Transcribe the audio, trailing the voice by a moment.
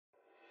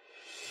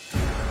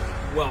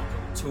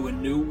Welcome to a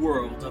new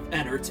world of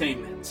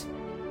entertainment.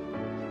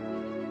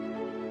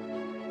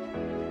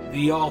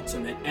 The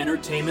ultimate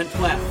entertainment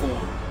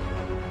platform.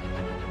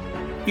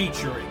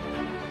 Featuring,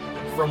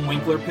 from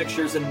Winkler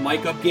Pictures and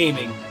Mike Up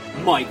Gaming,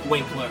 Mike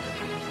Winkler.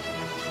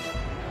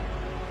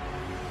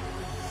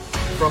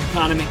 From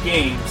Condiment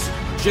Games,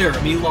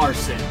 Jeremy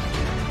Larson.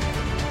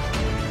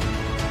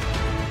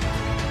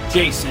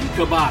 Jason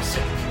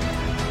Kubasik.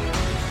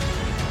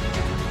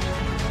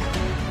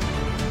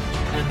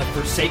 And the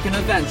Forsaken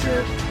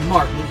Avenger,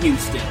 Martin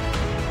Houston.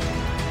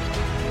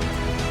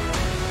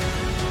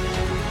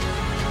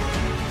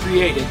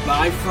 Created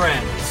by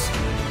friends.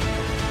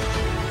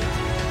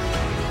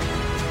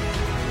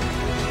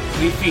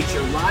 We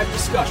feature live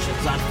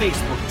discussions on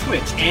Facebook,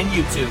 Twitch, and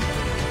YouTube.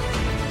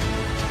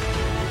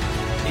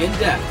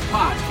 In-depth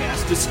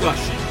podcast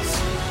discussions.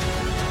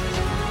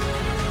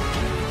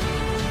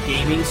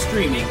 Gaming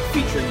streaming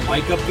featuring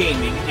Mike Up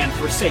Gaming and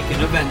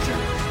Forsaken Avenger.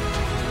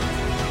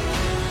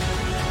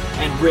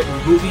 And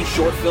written movie,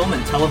 short film,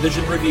 and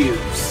television reviews.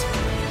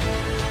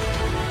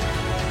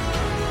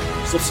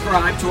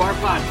 Subscribe to our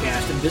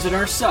podcast and visit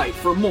our site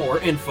for more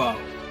info.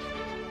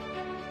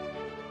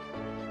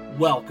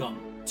 Welcome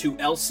to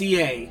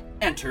LCA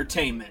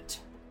Entertainment.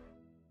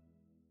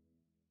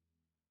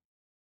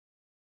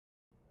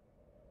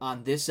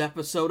 On this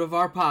episode of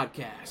our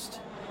podcast,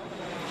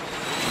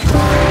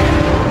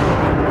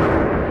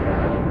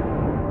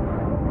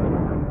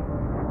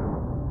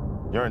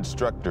 your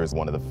instructor is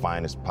one of the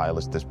finest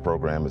pilots this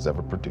program has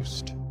ever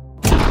produced.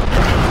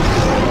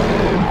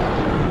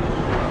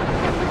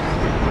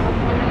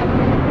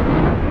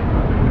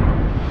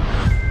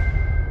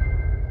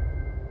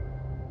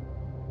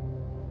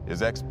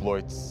 His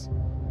exploits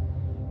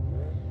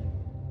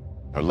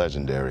are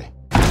legendary.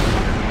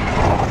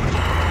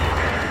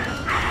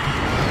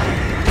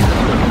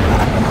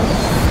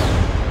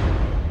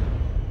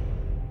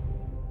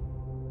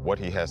 What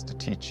he has to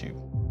teach you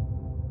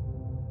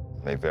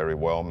may very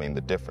well mean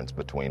the difference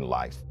between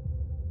life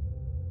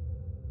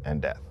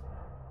and death.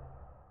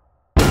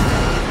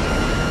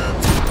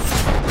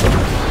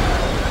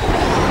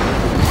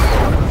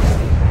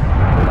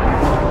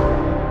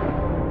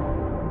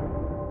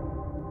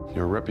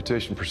 Your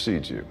reputation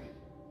precedes you.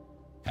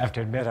 I have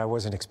to admit, I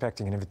wasn't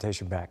expecting an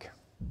invitation back.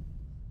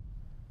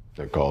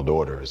 They're called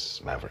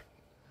orders, Maverick.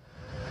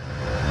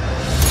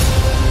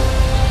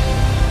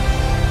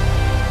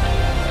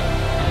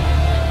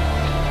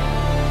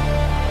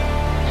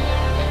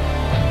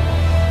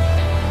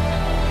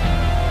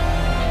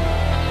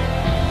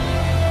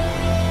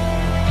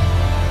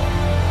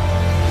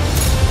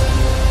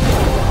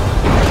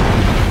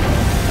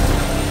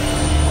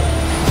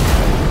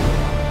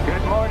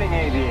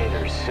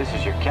 This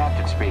is your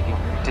captain speaking.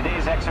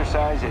 Today's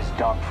exercise is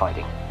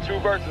dogfighting. 2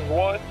 versus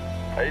 1?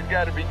 He's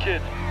got to be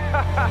kidding.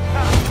 What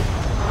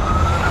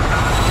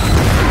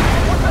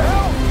the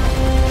hell?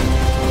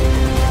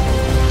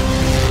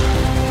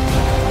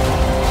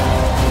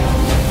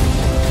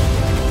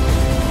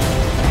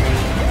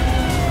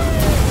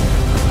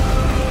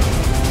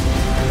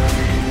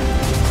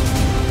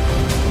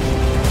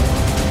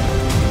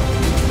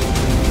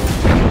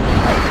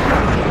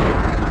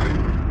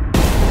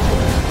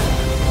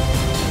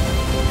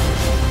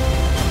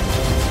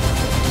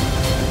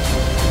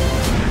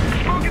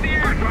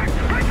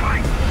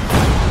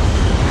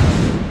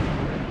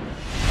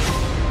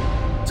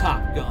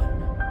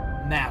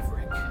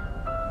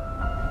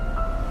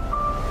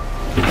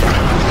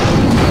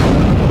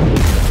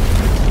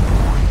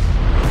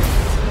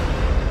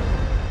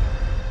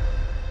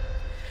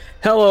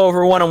 Hello,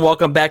 everyone, and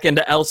welcome back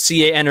into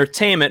LCA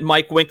Entertainment.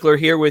 Mike Winkler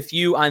here with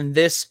you on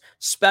this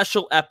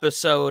special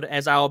episode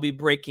as I will be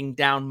breaking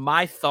down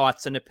my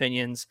thoughts and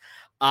opinions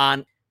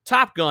on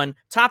Top Gun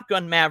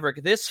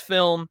Maverick. This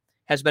film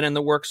has been in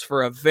the works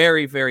for a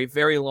very, very,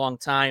 very long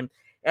time.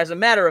 As a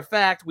matter of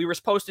fact, we were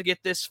supposed to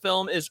get this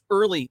film as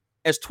early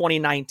as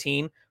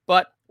 2019,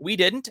 but we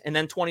didn't. And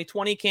then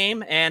 2020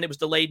 came, and it was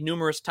delayed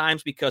numerous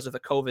times because of the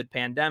COVID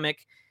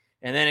pandemic.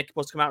 And then it's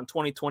supposed to come out in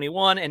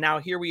 2021. And now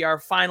here we are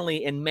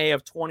finally in May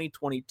of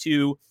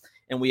 2022.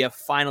 And we have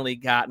finally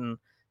gotten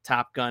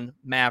Top Gun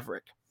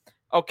Maverick.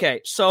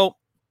 Okay, so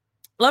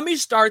let me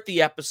start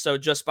the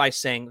episode just by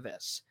saying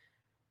this.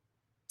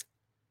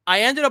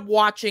 I ended up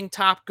watching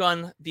Top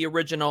Gun, the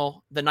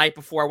original, the night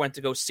before I went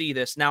to go see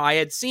this. Now, I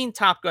had seen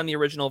Top Gun, the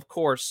original, of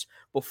course,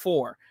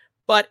 before.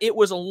 But it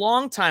was a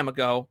long time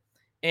ago.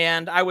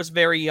 And I was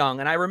very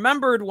young. And I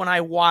remembered when I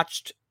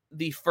watched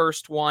the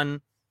first one,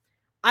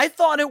 I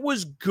thought it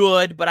was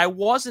good, but I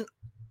wasn't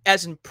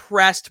as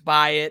impressed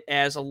by it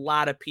as a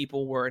lot of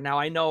people were. Now,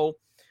 I know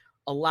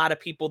a lot of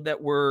people that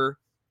were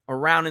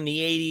around in the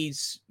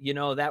 80s, you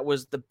know, that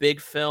was the big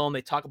film.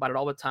 They talk about it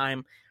all the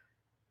time.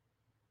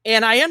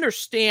 And I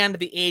understand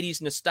the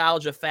 80s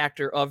nostalgia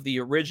factor of the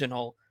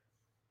original.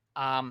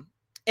 And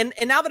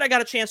now that I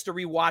got a chance to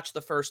rewatch the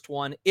first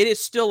one, it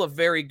is still a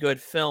very good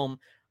film.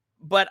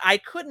 But I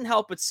couldn't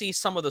help but see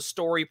some of the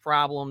story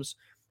problems.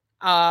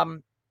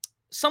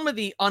 Some of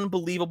the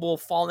unbelievable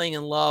falling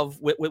in love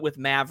with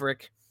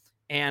Maverick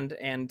and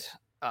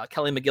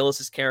Kelly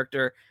McGillis's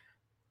character.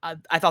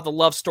 I thought the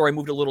love story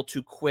moved a little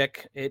too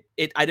quick.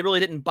 I really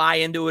didn't buy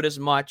into it as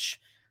much.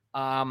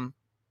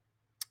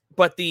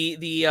 But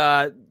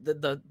the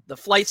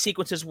flight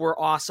sequences were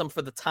awesome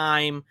for the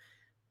time.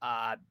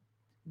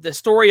 The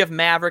story of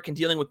Maverick and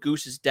dealing with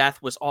Goose's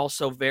death was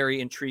also very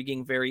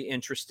intriguing, very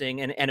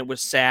interesting, and it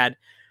was sad.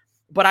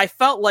 But I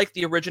felt like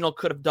the original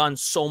could have done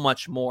so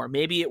much more.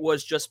 Maybe it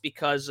was just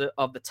because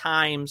of the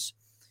times.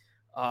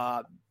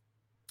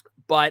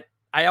 But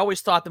I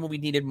always thought the movie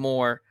needed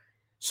more.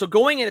 So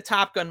going into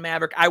Top Gun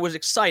Maverick, I was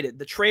excited.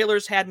 The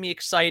trailers had me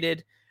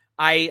excited.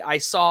 I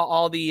saw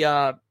all the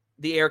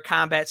air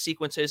combat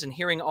sequences and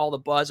hearing all the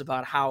buzz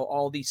about how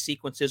all these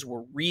sequences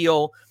were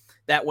real.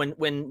 That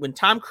when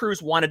Tom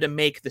Cruise wanted to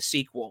make the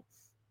sequel,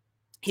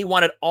 he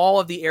wanted all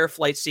of the air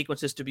flight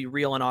sequences to be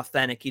real and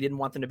authentic. He didn't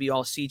want them to be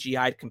all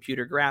CGI'd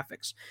computer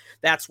graphics.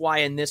 That's why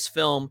in this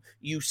film,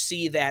 you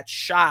see that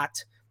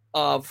shot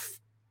of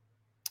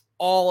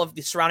all of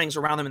the surroundings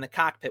around them in the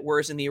cockpit.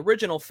 Whereas in the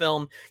original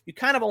film, you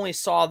kind of only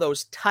saw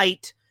those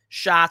tight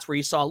shots where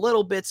you saw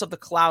little bits of the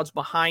clouds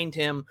behind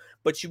him,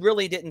 but you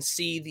really didn't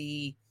see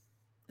the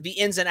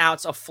ins and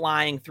outs of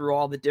flying through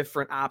all the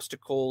different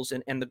obstacles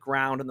and the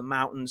ground and the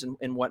mountains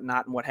and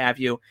whatnot and what have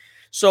you.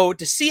 So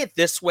to see it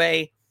this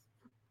way,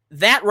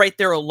 that right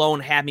there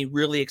alone had me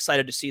really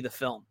excited to see the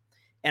film.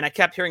 And I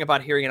kept hearing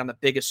it on the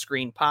biggest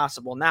screen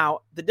possible. Now,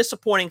 the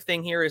disappointing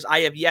thing here is I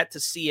have yet to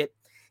see it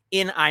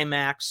in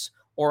IMAX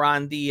or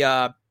on the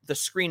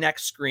ScreenX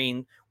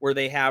screen where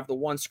they have the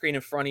one screen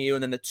in front of you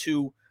and then the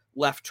two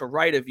left to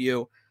right of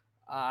you.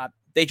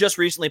 They just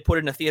recently put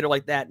it in a theater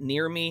like that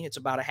near me. It's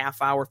about a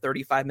half hour,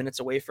 35 minutes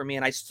away from me.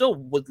 And I still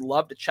would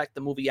love to check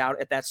the movie out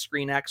at that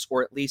ScreenX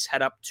or at least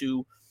head up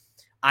to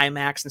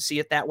IMAX and see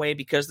it that way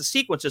because the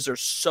sequences are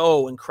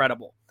so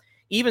incredible.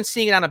 Even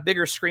seeing it on a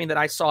bigger screen that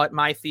I saw at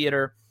my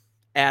theater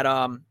at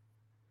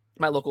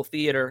my local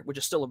theater, which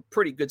is still a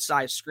pretty good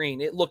sized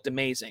screen, it looked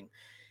amazing.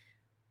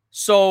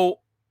 So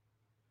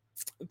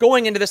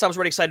going into this, I was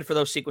really excited for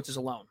those sequences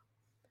alone.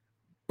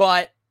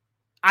 But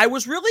I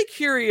was really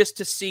curious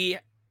to see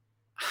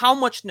how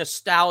much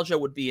nostalgia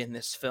would be in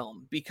this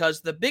film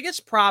because the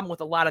biggest problem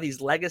with a lot of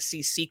these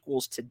legacy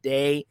sequels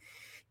today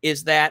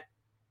is that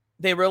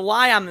they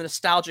rely on the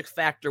nostalgic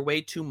factor way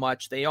too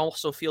much. They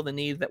also feel the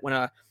need that when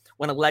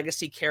a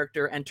legacy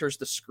character enters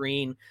the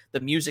screen, the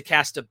music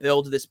has to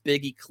build this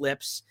big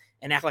eclipse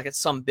and act like it's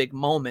some big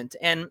moment.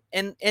 And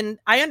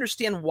I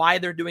understand why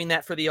they're doing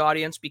that for the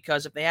audience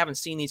because if they haven't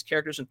seen these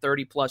characters in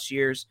 30 plus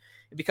years,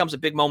 it becomes a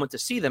big moment to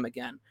see them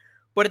again.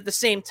 But at the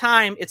same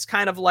time, it's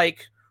kind of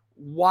like,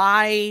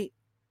 why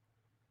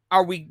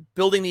are we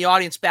building the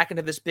audience back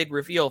into this big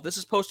reveal? If this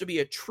is supposed to be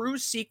a true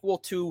sequel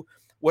to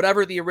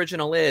whatever the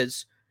original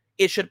is,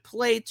 it should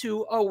play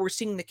to, oh, we're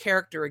seeing the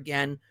character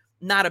again,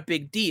 not a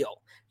big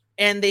deal.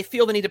 And they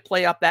feel the need to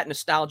play up that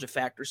nostalgia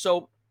factor.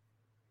 So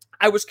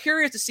I was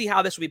curious to see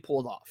how this would be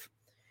pulled off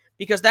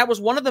because that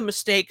was one of the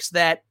mistakes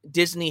that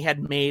Disney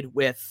had made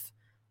with,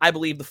 I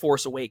believe, The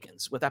Force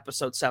Awakens with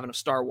Episode 7 of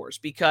Star Wars.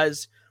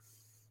 Because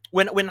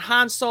when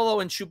Han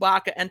Solo and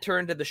Chewbacca enter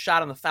into the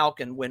shot on the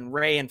Falcon, when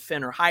Rey and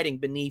Finn are hiding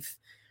beneath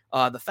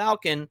the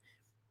Falcon,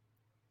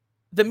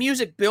 the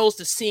music builds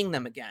to seeing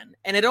them again.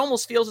 And it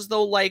almost feels as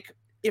though, like,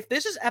 if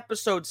this is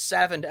Episode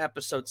 7 to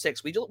Episode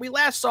 6, we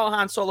last saw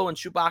Han Solo and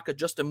Chewbacca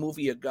just a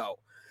movie ago.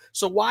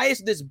 So why is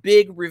this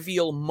big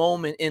reveal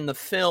moment in the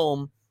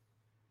film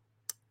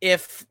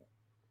if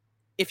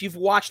you've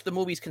watched the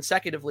movies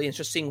consecutively and it's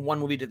just seeing one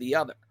movie to the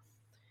other?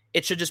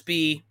 It should just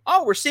be,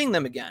 oh, we're seeing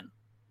them again.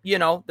 You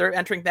know, they're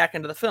entering back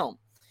into the film.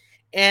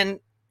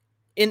 And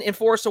in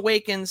Force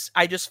Awakens,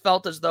 I just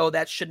felt as though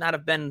that should not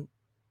have been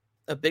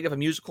a big of a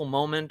musical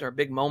moment or a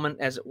big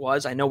moment as it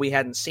was. I know we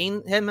hadn't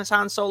seen him as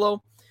Han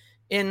Solo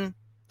in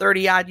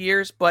 30 odd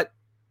years, but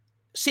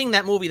seeing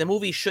that movie, the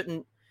movie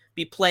shouldn't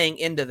be playing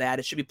into that.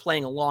 It should be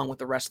playing along with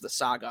the rest of the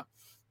saga.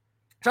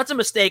 So that's a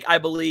mistake I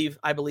believe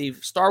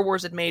Star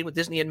Wars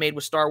Disney had made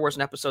with Star Wars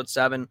in Episode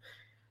 7.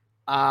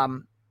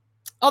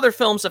 Other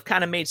films have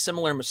kind of made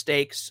similar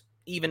mistakes.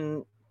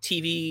 Even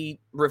TV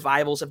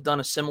revivals have done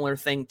a similar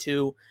thing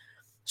too.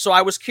 So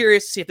I was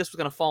curious to see if this was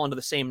going to fall into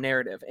the same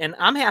narrative. And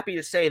I'm happy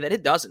to say that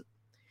it doesn't.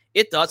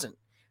 It doesn't.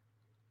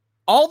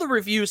 All the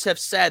reviews have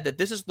said that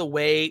this is the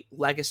way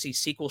legacy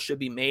sequels should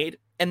be made,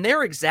 and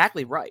they're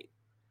exactly right.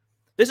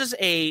 This is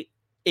a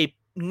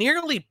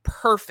nearly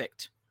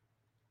perfect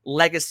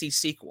legacy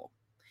sequel.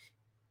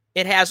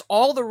 It has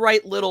all the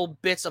right little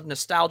bits of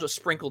nostalgia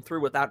sprinkled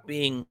through without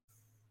being,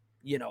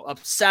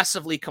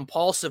 obsessively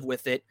compulsive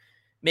with it,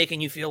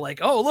 making you feel like,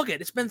 oh, look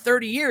it's been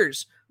 30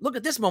 years. Look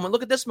at this moment.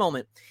 Look at this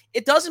moment.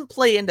 It doesn't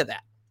play into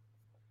that.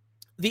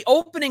 The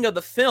opening of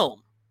the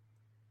film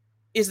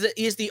is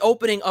the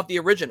opening of the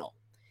original.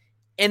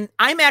 And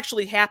I'm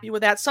actually happy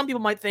with that. Some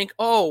people might think,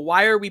 oh,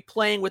 why are we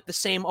playing with the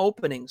same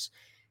openings?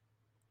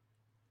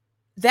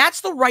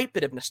 That's the right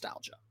bit of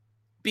nostalgia.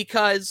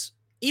 Because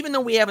even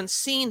though we haven't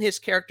seen his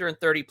character in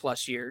 30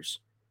 plus years,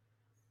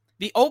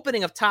 the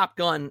opening of Top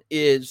Gun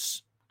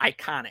is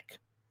iconic.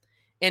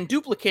 And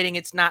duplicating,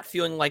 it's not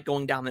feeling like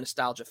going down the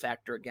nostalgia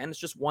factor again. It's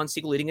just one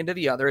sequel leading into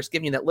the other. It's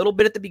giving you that little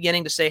bit at the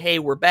beginning to say, hey,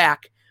 we're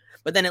back,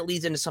 but then it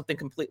leads into something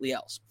completely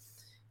else.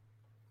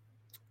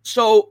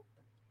 So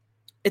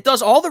it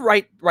does all the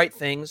right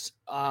things.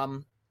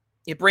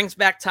 It brings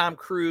back Tom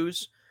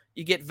Cruise.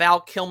 You get Val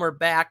Kilmer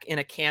back in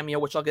a cameo,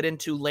 which I'll get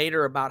into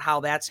later about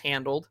how that's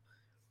handled.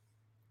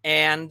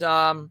 And,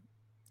 of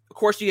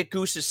course, you get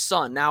Goose's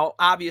son. Now,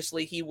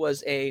 obviously, he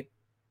was a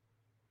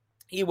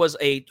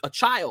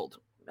child.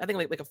 I think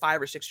like a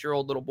 5 or 6 year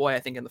old little boy, I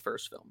think, in the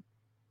first film.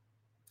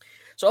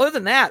 So other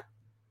than that,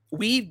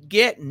 we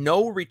get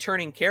no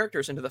returning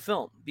characters into the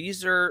film.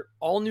 These are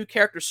all new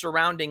characters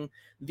surrounding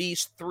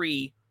these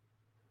three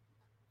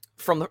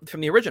from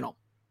the original.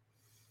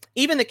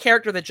 Even the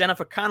character that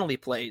Jennifer Connelly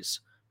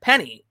plays,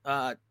 Penny,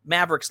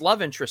 Maverick's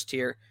love interest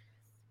here,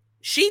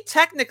 she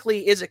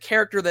technically is a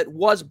character that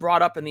was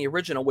brought up in the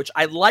original, which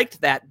I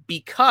liked that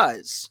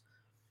because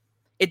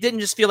it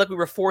didn't just feel like we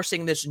were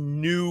forcing this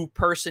new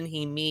person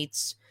he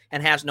meets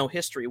and has no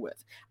history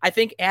with. I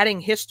think adding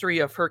history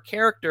of her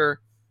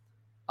character,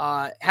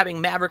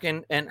 having Maverick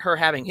and her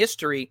having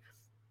history,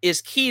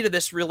 is key to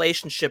this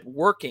relationship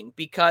working.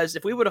 Because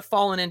if we would have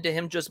fallen into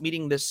him just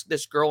meeting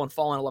this girl and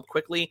falling in love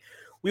quickly,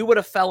 we would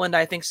have fell into,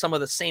 I think, some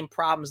of the same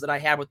problems that I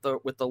had with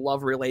the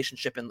love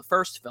relationship in the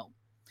first film.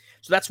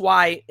 So that's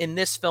why in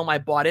this film I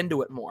bought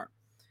into it more,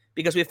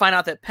 because we find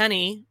out that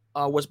Penny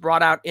was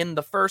brought out in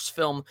the first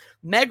film.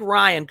 Meg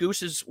Ryan,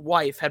 Goose's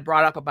wife, had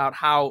brought up about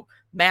how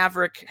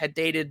Maverick had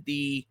dated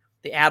the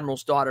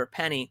Admiral's daughter,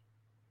 Penny,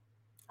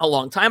 a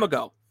long time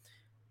ago.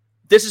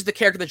 This is the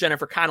character that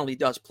Jennifer Connelly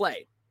does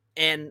play.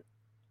 And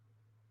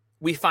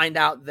we find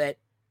out that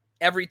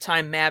every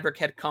time Maverick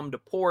had come to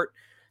port,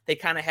 they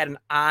kind of had an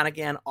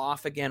on-again,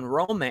 off-again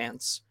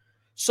romance.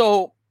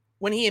 So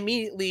when he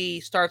immediately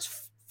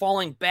starts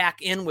falling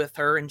back in with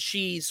her and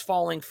she's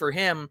falling for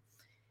him,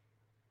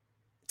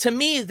 to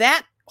me,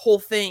 that whole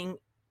thing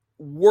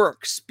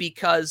works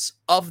because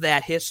of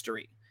that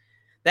history.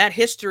 That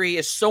history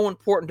is so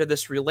important to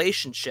this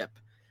relationship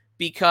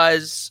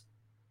because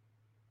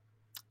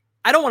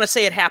I don't want to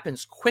say it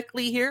happens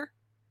quickly here.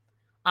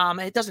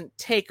 It doesn't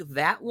take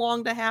that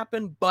long to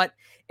happen, but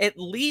at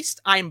least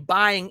I'm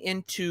buying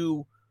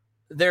into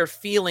their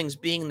feelings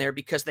being there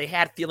because they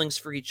had feelings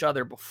for each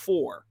other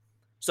before.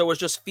 So it was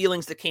just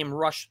feelings that came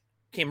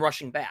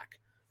rushing back.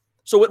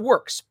 So it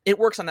works. It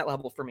works on that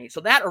level for me.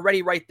 So that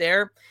already right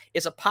there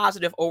is a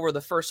positive over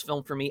the first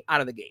film for me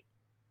out of the gate.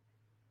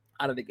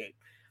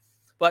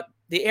 But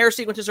the air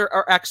sequences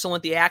are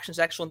excellent. The action's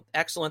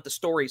excellent. The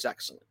story's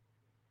excellent.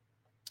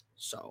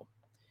 So,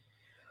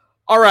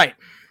 all right.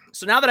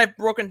 So now that I've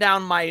broken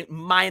down my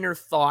minor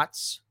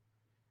thoughts,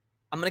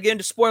 I'm going to get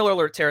into spoiler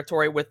alert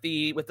territory with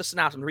the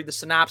synopsis. I'm going to read the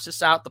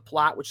synopsis out, the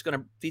plot, which is going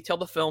to detail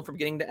the film from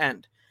beginning to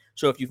end.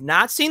 So if you've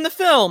not seen the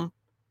film,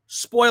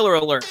 spoiler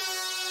alert.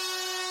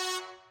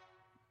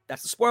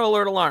 That's the spoiler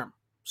alert alarm.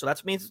 So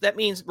that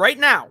means right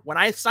now, when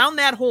I sound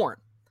that horn,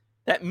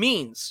 that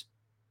means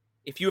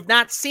if you have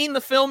not seen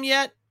the film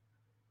yet,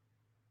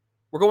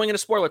 we're going into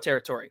spoiler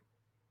territory.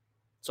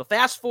 So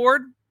fast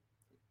forward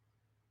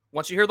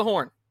once you hear the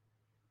horn.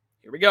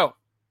 Here we go.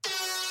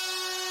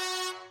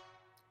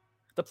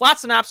 The plot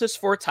synopsis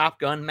for Top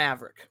Gun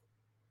Maverick.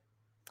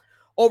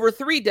 Over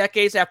 3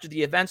 decades after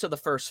the events of the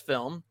first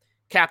film,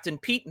 Captain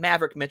Pete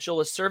Maverick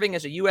Mitchell is serving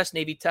as a U.S.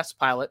 Navy test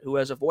pilot who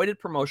has avoided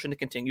promotion to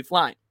continue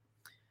flying.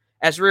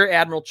 As Rear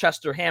Admiral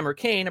Chester Hammer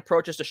Kane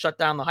approaches to shut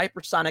down the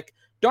hypersonic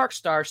Dark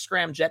Star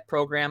scramjet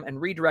program and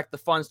redirect the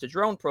funds to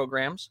drone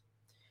programs,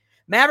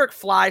 Maverick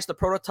flies the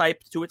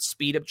prototype to its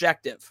speed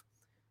objective,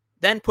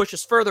 then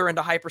pushes further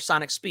into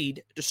hypersonic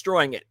speed,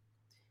 destroying it.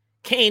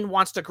 Kane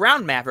wants to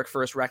ground Maverick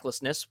for his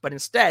recklessness, but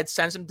instead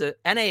sends him to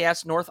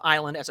NAS North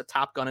Island as a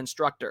Top Gun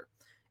instructor,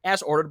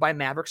 as ordered by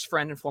Maverick's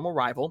friend and former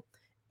rival,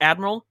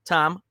 Admiral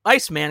Tom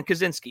Iceman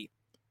Kaczynski,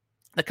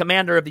 the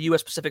commander of the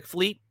U.S. Pacific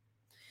Fleet.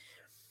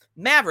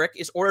 Maverick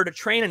is ordered to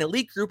train an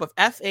elite group of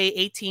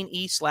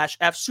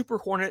FA-18E/F Super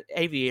Hornet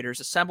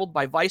aviators assembled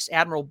by Vice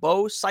Admiral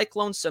Bo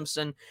Cyclone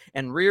Simpson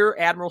and Rear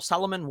Admiral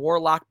Solomon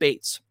Warlock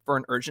Bates for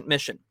an urgent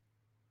mission.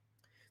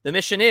 The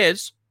mission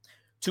is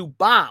to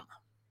bomb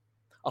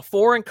a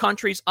foreign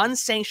country's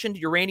unsanctioned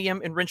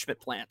uranium enrichment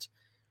plant.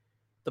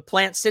 The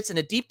plant sits in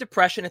a deep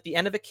depression at the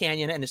end of a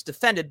canyon and is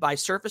defended by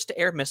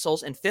surface-to-air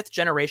missiles and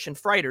fifth-generation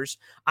freighters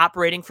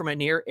operating from a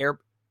near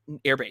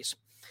airbase.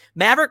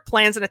 Maverick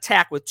plans an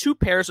attack with 2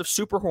 pairs of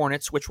Super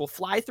Hornets, which will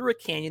fly through a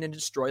canyon and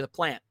destroy the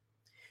plant.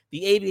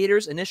 The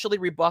aviators initially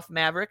rebuff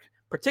Maverick,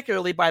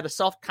 particularly by the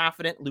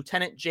self-confident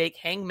Lieutenant Jake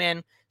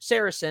Hangman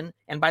Saracen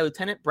and by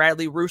Lieutenant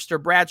Bradley Rooster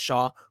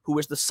Bradshaw, who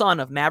is the son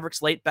of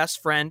Maverick's late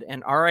best friend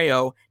and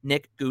RAO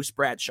Nick Goose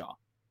Bradshaw.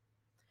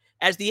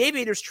 As the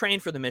aviators train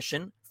for the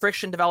mission,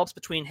 friction develops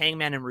between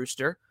Hangman and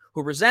Rooster,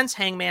 who resents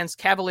Hangman's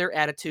cavalier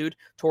attitude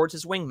towards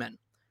his wingmen,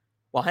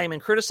 while Hangman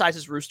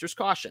criticizes Rooster's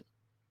caution.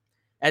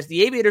 As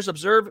the aviators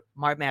observe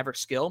Maverick's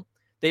skill,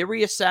 they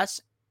reassess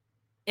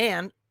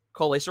and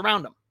coalesce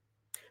around him.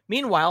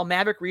 Meanwhile,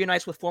 Maverick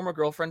reunites with former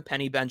girlfriend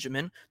Penny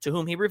Benjamin, to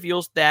whom he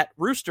reveals that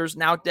Rooster's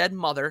now dead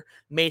mother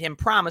made him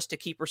promise to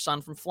keep her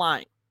son from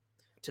flying.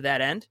 To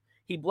that end,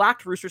 he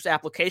blocked Rooster's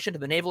application to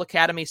the Naval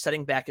Academy,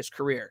 setting back his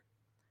career.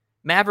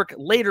 Maverick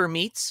later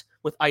meets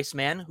with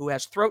Iceman, who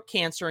has throat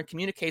cancer and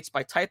communicates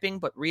by typing,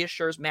 but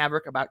reassures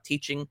Maverick about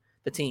teaching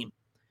the team.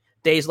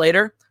 Days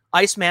later,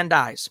 Iceman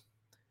dies.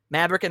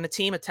 Maverick and the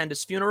team attend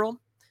his funeral,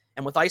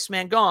 and with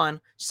Iceman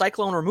gone,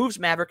 Cyclone removes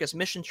Maverick as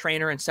mission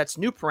trainer and sets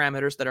new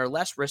parameters that are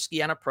less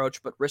risky on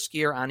approach but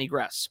riskier on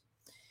egress.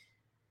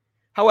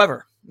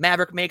 However,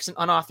 Maverick makes an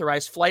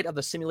unauthorized flight of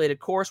the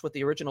simulated course with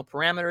the original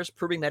parameters,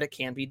 proving that it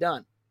can be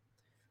done.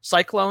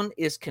 Cyclone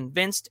is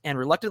convinced and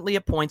reluctantly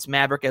appoints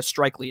Maverick as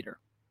strike leader.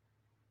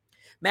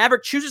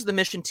 Maverick chooses the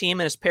mission team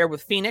and is paired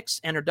with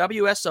Phoenix and her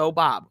WSO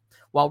Bob,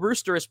 while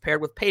Rooster is paired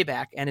with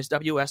Payback and his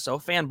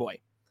WSO Fanboy.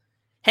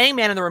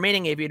 Hangman and the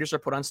remaining aviators are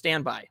put on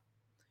standby.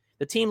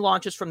 The team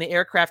launches from the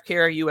aircraft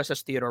carrier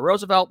USS Theodore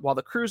Roosevelt, while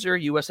the cruiser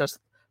USS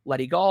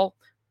Letty Gull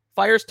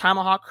fires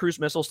Tomahawk cruise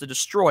missiles to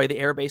destroy the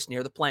airbase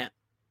near the plant.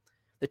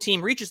 The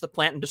team reaches the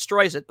plant and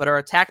destroys it, but are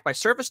attacked by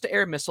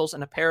surface-to-air missiles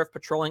and a pair of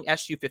patrolling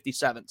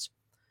Su-57s.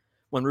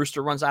 When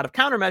Rooster runs out of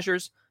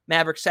countermeasures,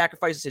 Maverick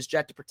sacrifices his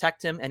jet to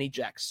protect him and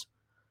ejects.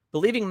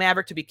 Believing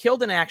Maverick to be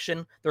killed in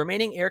action, the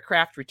remaining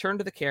aircraft return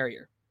to the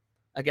carrier.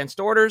 Against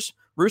orders,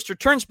 Rooster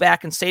turns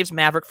back and saves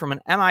Maverick from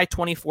an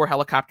Mi-24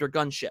 helicopter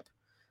gunship,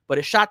 but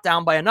is shot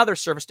down by another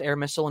surface-to-air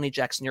missile and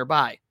ejects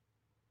nearby.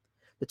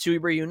 The two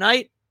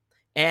reunite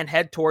and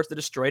head towards the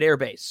destroyed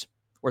airbase,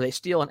 where they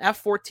steal an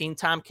F-14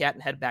 Tomcat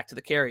and head back to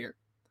the carrier.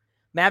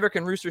 Maverick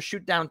and Rooster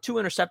shoot down two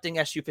intercepting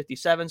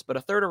Su-57s, but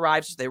a third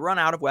arrives as they run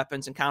out of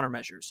weapons and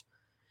countermeasures.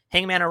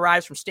 Hangman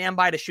arrives from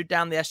standby to shoot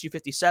down the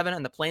Su-57,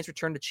 and the planes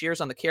return to cheers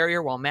on the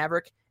carrier while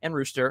Maverick and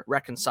Rooster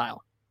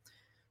reconcile.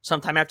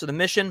 Sometime after the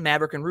mission,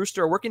 Maverick and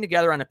Rooster are working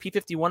together on a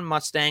P-51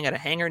 Mustang at a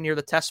hangar near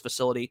the test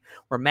facility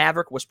where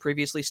Maverick was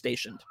previously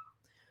stationed.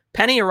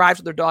 Penny arrives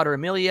with her daughter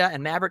Amelia,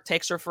 and Maverick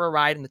takes her for a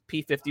ride in the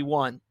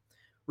P-51.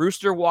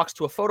 Rooster walks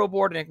to a photo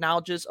board and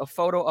acknowledges a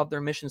photo of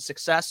their mission's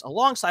success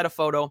alongside a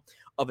photo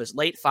of his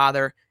late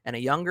father and a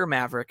younger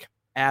Maverick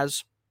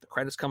as the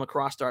credits come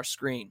across our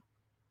screen.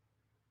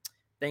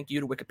 Thank you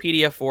to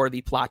Wikipedia for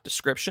the plot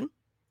description.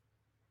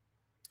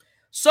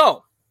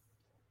 So,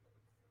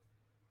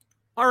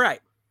 all right.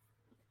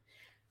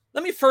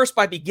 Let me first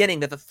by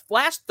beginning that the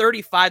last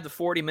 35 to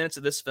 40 minutes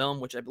of this film,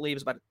 which I believe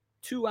is about a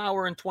 2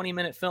 hour and 20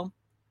 minute film,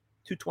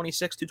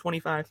 226,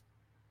 225,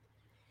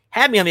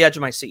 had me on the edge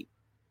of my seat.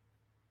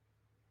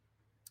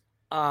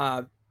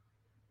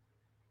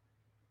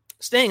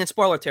 Staying in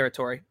spoiler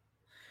territory,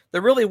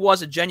 there really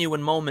was a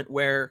genuine moment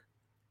where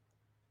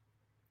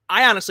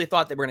I honestly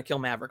thought they were going to kill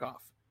Maverick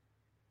off.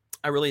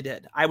 I really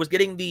did. I was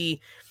getting the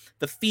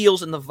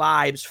feels and the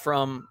vibes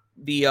from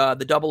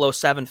the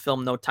 007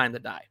 film No Time to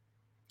Die,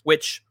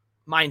 which,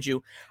 mind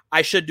you,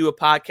 I should do a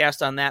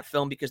podcast on that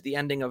film because the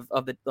ending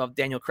of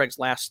Daniel Craig's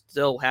last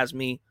still has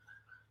me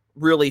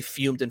really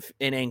fumed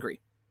and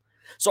angry.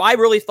 So I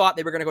really thought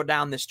they were going to go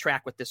down this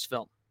track with this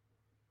film.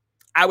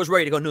 I was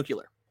ready to go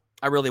nuclear.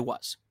 I really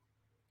was.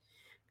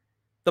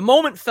 The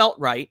moment felt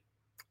right.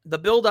 The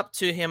build up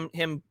to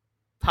him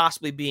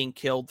possibly being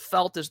killed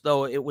felt as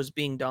though it was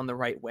being done the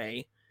right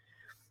way.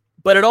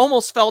 But it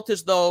almost felt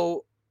as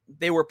though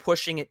they were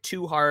pushing it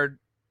too hard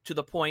to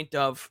the point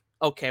of,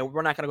 okay,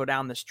 we're not going to go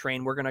down this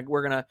train. We're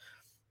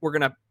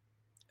gonna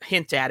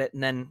hint at it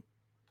and then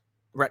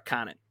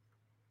retcon it.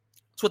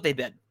 That's what they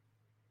did.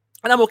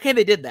 And I'm okay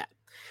they did that.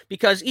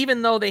 Because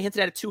even though they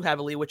hinted at it too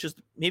heavily, which is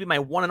maybe my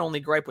one and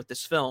only gripe with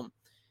this film,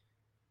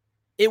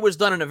 it was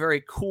done in a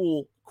very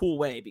cool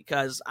way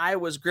because I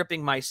was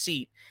gripping my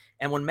seat.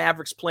 And when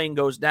Maverick's plane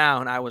goes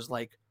down, I was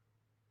like,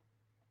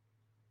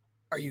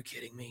 are you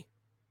kidding me?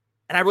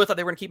 And I really thought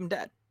they were going to keep him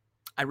dead.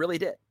 I really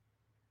did.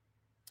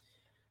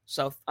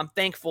 So I'm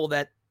thankful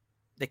that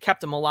they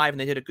kept him alive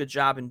and they did a good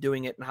job in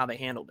doing it and how they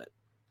handled it.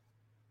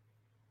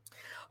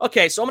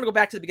 Okay, so I'm going to go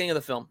back to the beginning of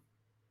the film.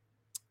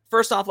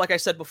 First off, like I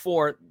said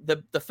before,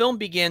 the film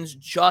begins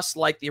just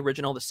like the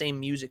original, the same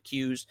music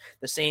cues,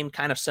 the same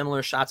kind of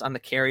similar shots on the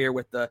carrier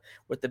with the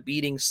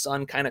beating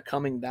sun kind of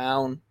coming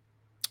down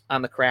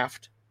on the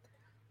craft.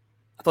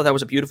 I thought that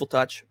was a beautiful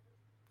touch.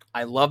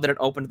 I love that it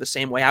opened the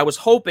same way. I was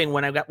hoping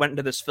when I went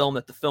into this film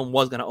that the film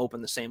was going to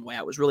open the same way.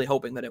 I was really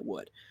hoping that it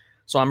would.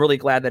 So I'm really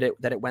glad that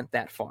it went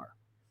that far.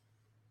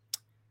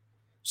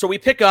 So we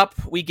pick up,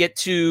 we get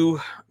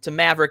to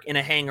Maverick in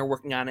a hangar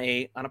working on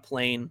a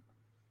plane.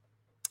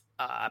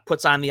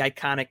 Puts on the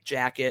iconic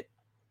jacket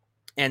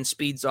and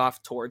speeds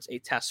off towards a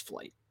test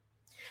flight.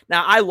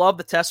 Now, I love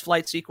the test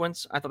flight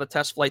sequence. I thought the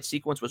test flight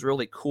sequence was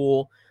really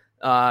cool,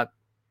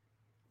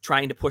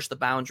 trying to push the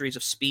boundaries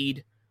of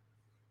speed.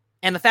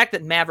 And the fact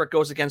that Maverick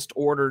goes against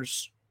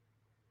orders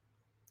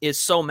is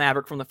so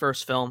Maverick from the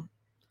first film.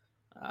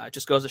 It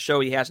just goes to show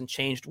he hasn't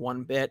changed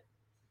one bit.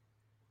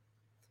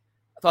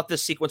 I thought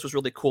this sequence was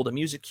really cool. The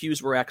music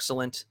cues were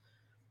excellent.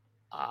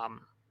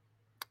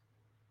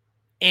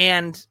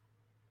 And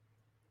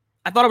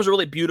I thought it was a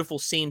really beautiful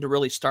scene to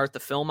really start the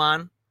film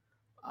on.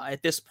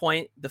 At this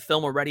point, the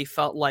film already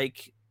felt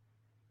like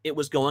it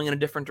was going in a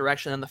different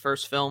direction than the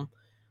first film.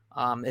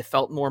 It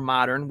felt more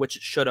modern, which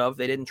it should have.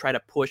 They didn't try to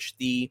push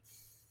the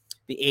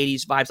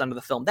 80s vibes onto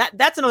the film.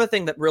 That's another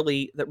thing that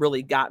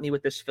really got me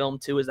with this film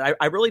too, is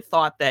I really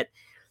thought that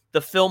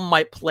the film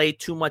might play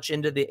too much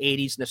into the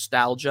 80s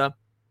nostalgia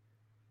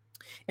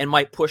and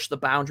might push the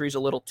boundaries a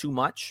little too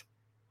much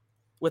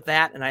with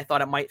that. And I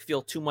thought it might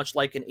feel too much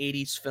like an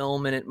 80s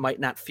film, and it might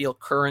not feel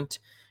current,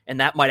 and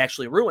that might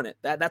actually ruin it.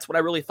 That's what I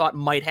really thought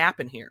might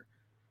happen here.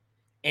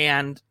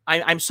 And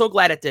I'm so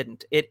glad it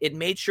didn't. It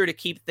made sure to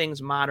keep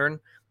things modern,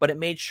 but it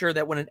made sure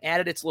that when it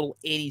added its little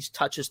 80s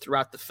touches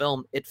throughout the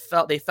film,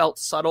 they felt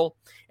subtle,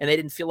 and they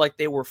didn't feel like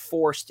they were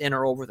forced in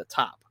or over the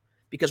top.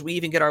 Because we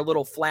even get our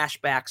little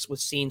flashbacks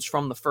with scenes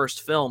from the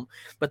first film,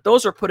 but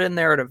those are put in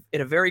there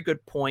at a very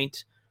good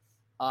point.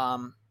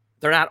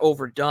 They're not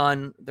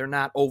overdone. They're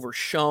not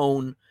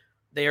overshown.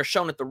 They are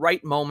shown at the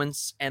right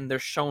moments, and they're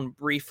shown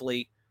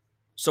briefly,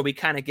 so we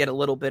kind of get a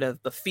little bit of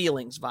the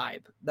feelings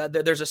vibe.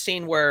 There's a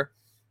scene where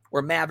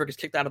Maverick is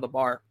kicked out of the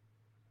bar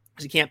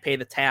because he can't pay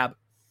the tab,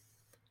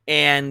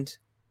 and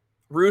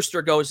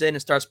Rooster goes in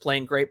and starts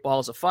playing Great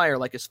Balls of Fire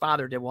like his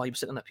father did while he was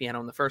sitting on the piano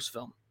in the first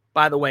film.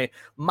 By the way,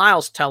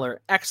 Miles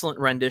Teller, excellent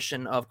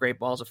rendition of Great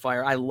Balls of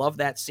Fire. I love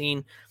that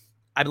scene.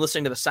 I've been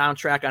listening to the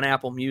soundtrack on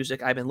Apple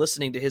Music. I've been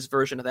listening to his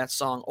version of that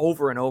song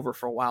over and over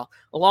for a while,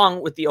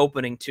 along with the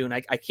opening tune.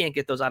 I can't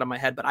get those out of my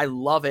head, but I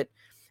love it.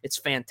 It's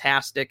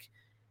fantastic,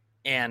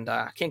 and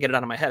I can't get it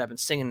out of my head. I've been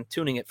singing and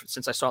tuning it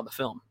since I saw the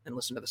film and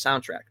listened to the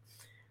soundtrack.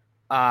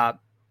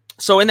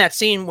 So in that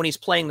scene, when he's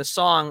playing the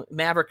song,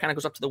 Maverick kind of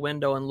goes up to the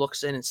window and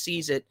looks in and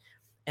sees it,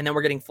 and then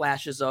we're getting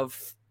flashes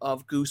of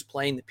Goose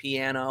playing the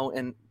piano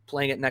and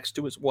playing it next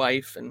to his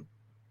wife. And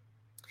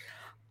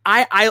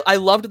I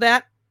loved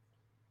that,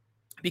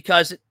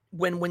 because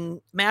when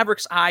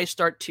Maverick's eyes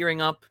start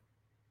tearing up,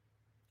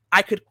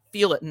 I could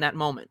feel it in that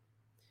moment.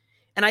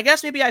 And I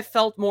guess maybe I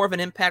felt more of an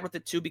impact with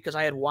it too, because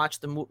I had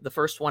watched the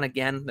first one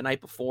again the night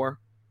before.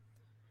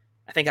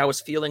 I think I was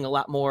feeling a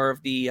lot more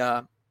of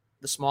the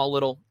small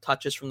little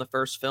touches from the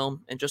first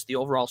film and just the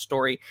overall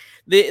story.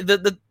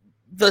 The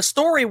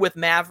story with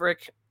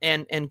Maverick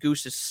and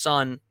Goose's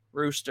son,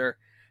 Rooster,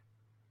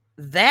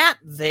 that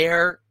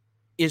there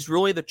is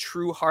really the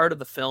true heart of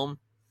the film.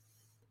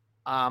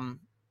 And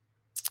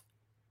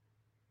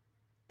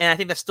I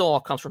think that still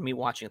all comes from me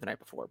watching it the night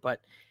before.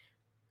 But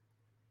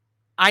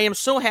I am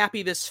so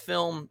happy this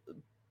film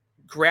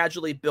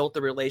gradually built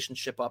the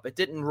relationship up. It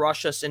didn't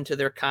rush us into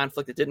their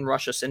conflict. It didn't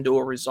rush us into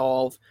a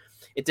resolve.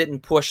 It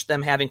didn't push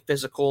them having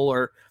physical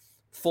or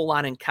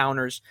full-on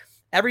encounters.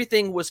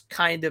 Everything was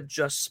kind of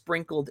just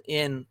sprinkled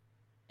in,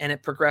 and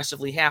it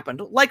progressively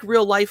happened, like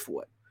real life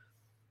would.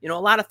 You know, a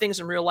lot of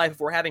things in real life, if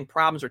we're having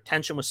problems or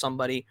tension with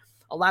somebody,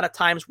 a lot of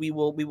times we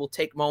will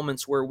take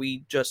moments where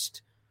we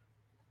just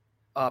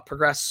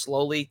progress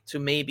slowly to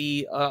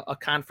maybe a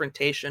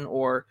confrontation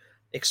or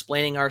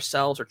explaining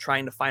ourselves or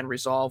trying to find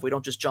resolve. We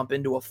don't just jump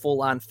into a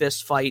full-on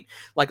fist fight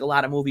like a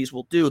lot of movies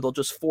will do. They'll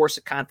just force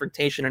a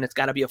confrontation, and it's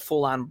got to be a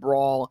full-on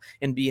brawl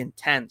and be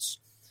intense.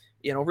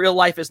 You know, real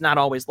life is not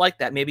always like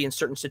that. Maybe in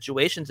certain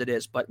situations it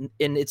is, but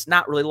it's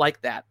not really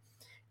like that.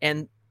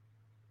 And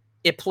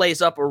it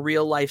plays up a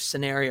real-life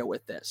scenario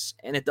with this,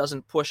 and it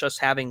doesn't push us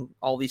having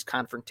all these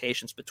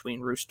confrontations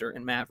between Rooster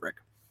and Maverick.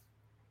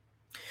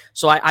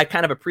 So I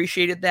kind of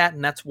appreciated that,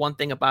 and that's one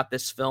thing about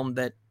this film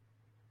that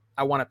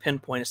I want to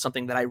pinpoint as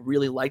something that I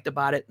really liked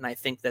about it, and I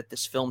think that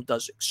this film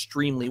does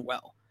extremely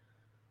well.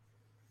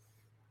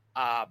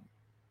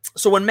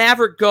 So when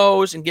Maverick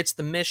goes and gets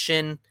the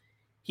mission,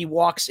 he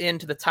walks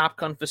into the Top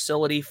Gun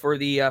facility for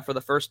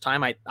the first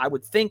time. I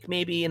would think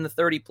maybe in the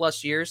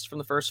 30-plus years from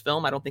the first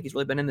film. I don't think he's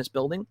really been in this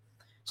building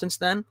since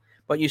then.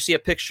 But you see a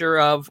picture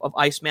of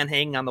Iceman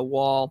hanging on the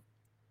wall.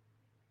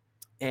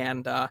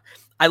 And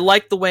I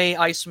like the way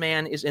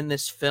Iceman is in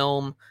this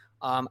film.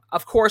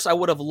 Of course, I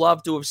would have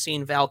loved to have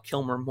seen Val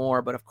Kilmer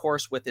more, but of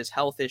course, with his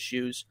health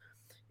issues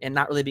and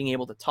not really being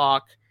able to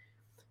talk,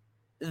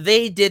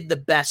 they did the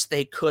best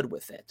they could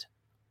with it.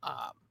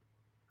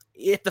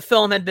 If the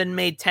film had been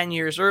made 10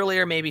 years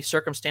earlier, maybe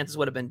circumstances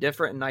would have been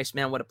different and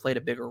Iceman would have played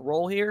a bigger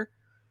role here.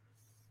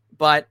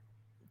 But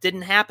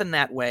didn't happen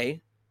that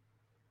way.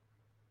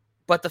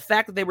 But the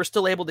fact that they were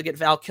still able to get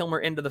Val Kilmer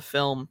into the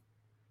film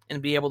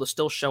and be able to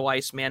still show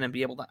Iceman and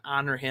be able to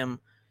honor him,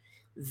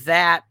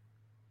 that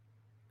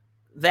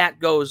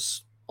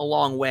goes a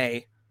long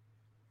way,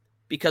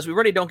 because we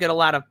really don't get a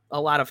lot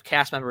of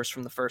cast members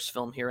from the first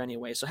film here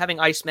anyway. So having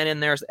Iceman in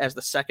there as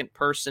the second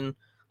person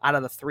out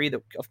of the three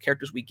of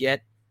characters we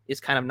get is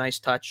kind of a nice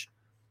touch.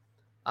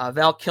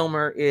 Val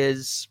Kilmer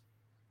is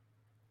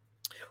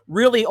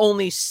really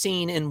only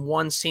seen in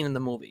one scene in the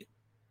movie.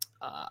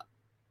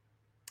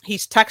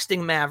 He's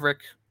texting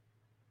Maverick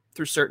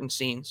through certain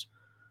scenes,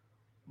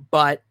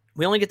 but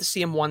we only get to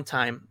see him one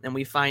time, and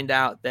we find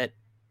out that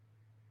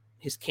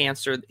his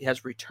cancer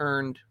has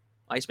returned.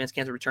 Iceman's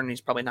cancer returned, and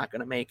he's probably not going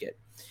to make it.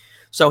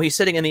 So he's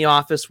sitting in the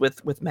office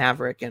with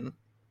Maverick, and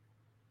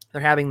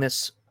they're having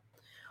this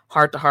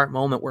heart-to-heart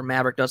moment where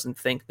Maverick doesn't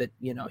think that,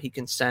 you know, he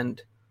can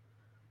send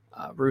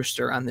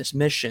Rooster on this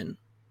mission.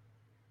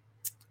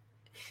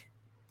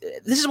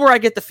 This is where I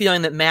get the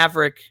feeling that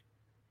Maverick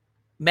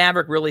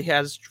really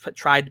has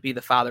tried to be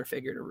the father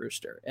figure to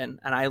Rooster. And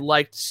I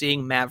liked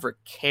seeing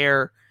Maverick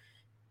care.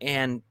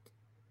 And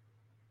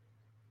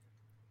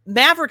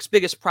Maverick's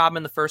biggest problem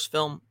in the first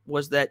film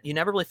was that you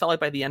never really felt like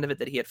by the end of it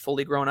that he had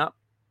fully grown up.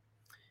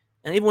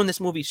 And even when this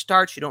movie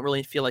starts, you don't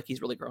really feel like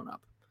he's really grown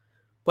up.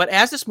 But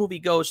as this movie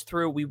goes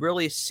through, we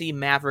really see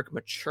Maverick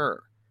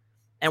mature.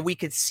 And we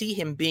could see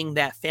him being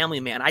that family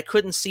man. I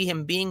couldn't see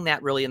him being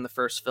that really in the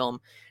first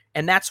film.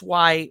 And that's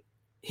why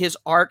his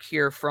arc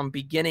here from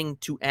beginning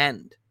to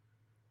end,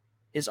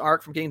 his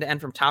arc from beginning to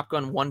end from Top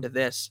Gun 1 to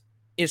this,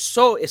 it's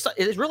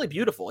really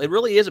beautiful. It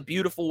really is a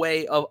beautiful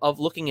way of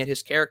looking at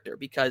his character,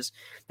 because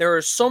there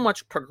is so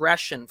much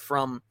progression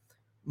from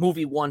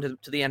movie 1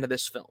 to the end of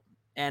this film.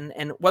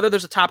 And whether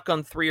there's a Top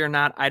Gun 3 or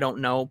not, I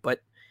don't know. But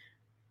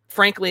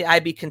frankly,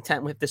 I'd be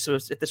content if this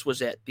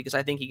was it, because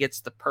I think he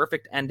gets the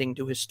perfect ending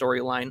to his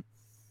storyline.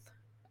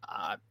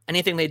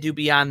 Anything they do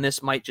beyond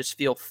this might just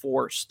feel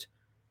forced.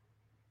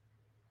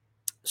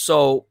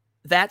 So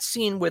that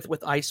scene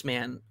with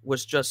Iceman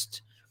was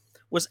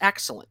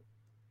excellent.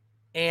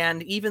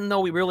 And even though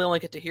we really only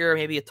get to hear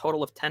maybe a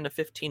total of 10 to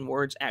 15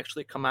 words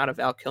actually come out of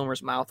Val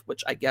Kilmer's mouth,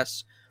 which I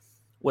guess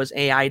was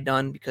AI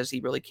done because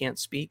he really can't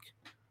speak.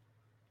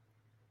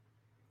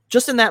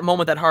 Just in that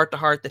moment, that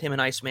heart-to-heart that him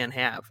and Iceman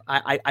have,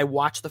 I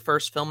watched the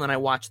first film and I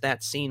watched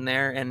that scene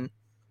there, and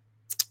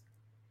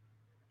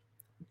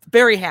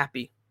very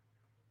happy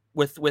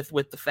with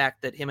the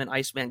fact that him and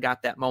Iceman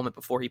got that moment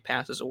before he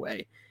passes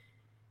away.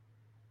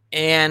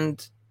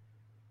 And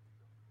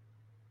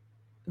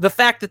the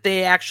fact that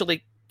they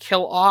actually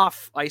kill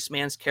off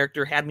Iceman's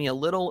character had me a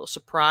little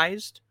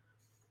surprised.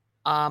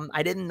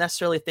 I didn't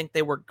necessarily think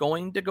they were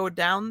going to go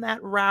down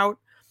that route.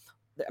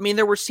 I mean,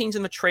 there were scenes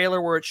in the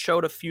trailer where it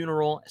showed a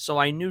funeral, so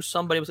I knew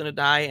somebody was going to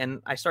die,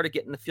 and I started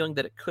getting the feeling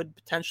that it could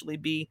potentially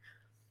be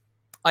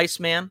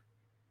Iceman.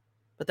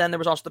 But then there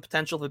was also the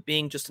potential of it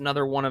being just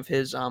another one of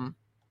his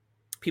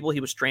people he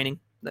was training,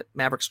 that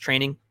Maverick's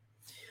training.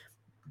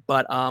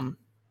 But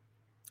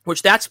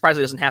which that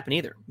surprisingly doesn't happen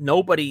either.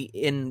 Nobody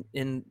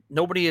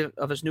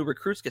of his new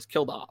recruits gets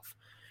killed off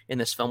in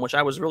this film, which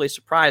I was really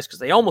surprised, because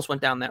they almost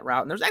went down that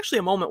route. And there's actually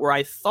a moment where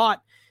I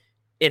thought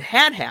it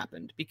had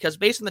happened, because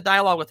based on the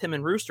dialogue with him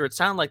and Rooster, it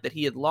sounded like that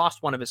he had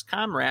lost one of his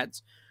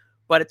comrades,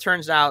 but it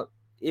turns out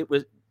the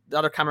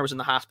other comrade was in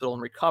the hospital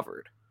and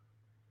recovered.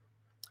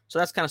 So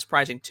that's kind of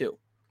surprising too.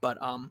 But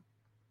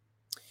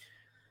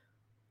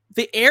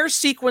the air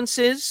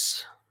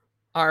sequences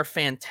are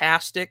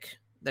fantastic.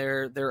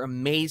 They're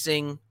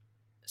amazing.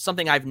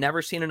 Something I've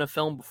never seen in a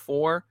film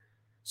before.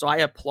 So I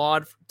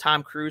applaud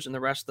Tom Cruise and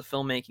the rest of the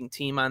filmmaking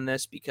team on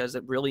this, because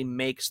it really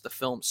makes the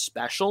film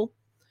special,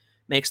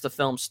 makes the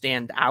film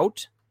stand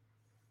out.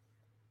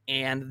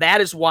 And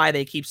that is why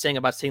they keep saying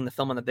about seeing the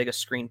film on the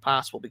biggest screen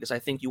possible, because I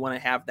think you want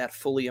to have that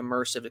fully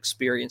immersive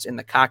experience in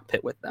the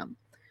cockpit with them.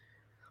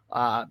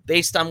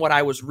 Based on what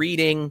I was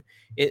reading,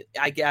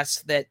 I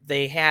guess that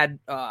they had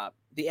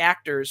the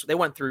actors, they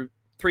went through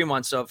 3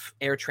 months of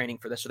air training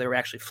for this, so they were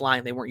actually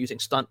flying. They weren't using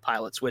stunt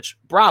pilots, which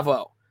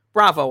bravo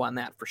on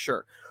that for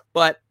sure.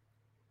 But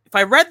if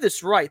I read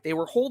this right, they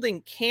were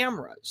holding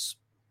cameras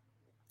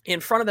in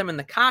front of them in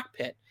the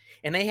cockpit,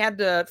 and they had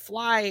to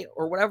fly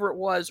or whatever it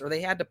was, or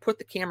they had to put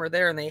the camera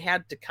there, and they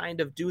had to kind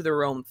of do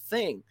their own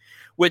thing,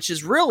 which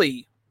is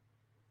really,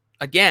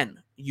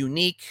 again,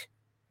 unique.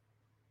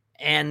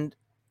 And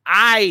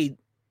I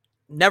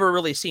never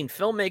really seen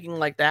filmmaking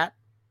like that.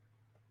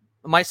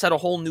 It might set a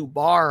whole new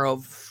bar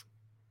of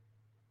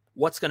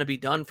what's going to be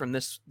done from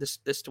this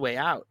way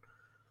out.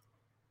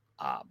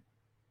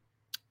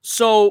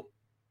 So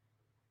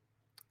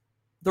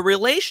the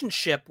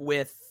relationship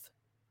with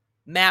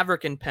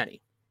Maverick and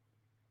Penny,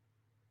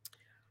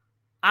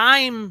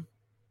 like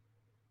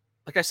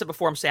I said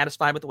before, I'm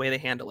satisfied with the way they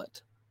handle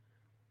it.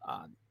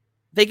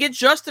 They get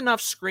just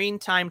enough screen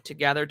time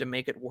together to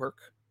make it work.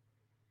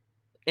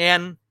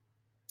 And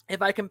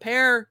if I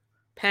compare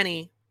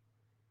Penny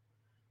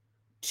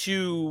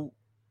to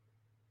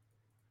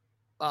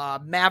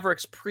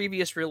Maverick's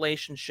previous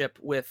relationship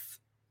with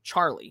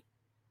Charlie,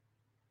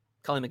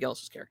 Kelly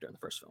McGillis' character in the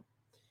first film,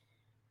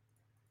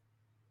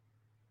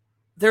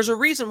 there's a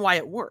reason why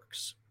it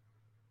works.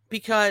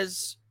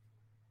 Because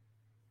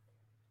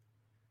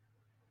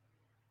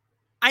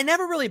I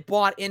never really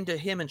bought into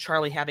him and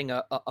Charlie having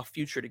a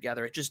future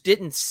together. It just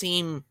didn't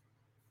seem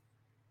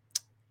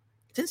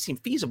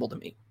feasible to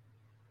me.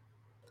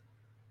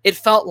 It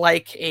felt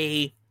like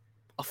a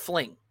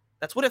fling.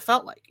 That's what it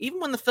felt like.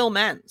 Even when the film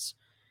ends,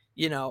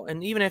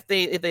 and even if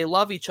they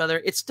love each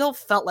other, it still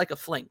felt like a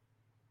fling.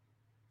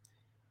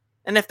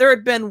 And if there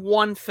had been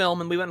one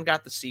film and we went and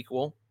got the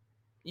sequel,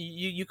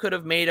 you could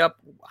have made up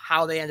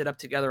how they ended up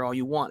together all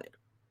you wanted.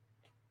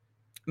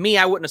 Me,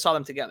 I wouldn't have saw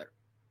them together.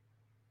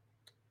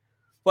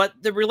 But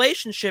the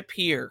relationship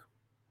here,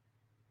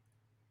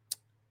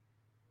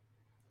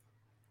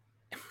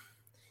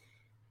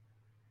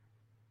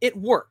 it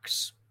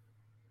works.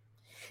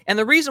 And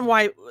the reason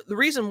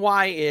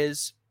why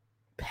is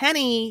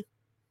Penny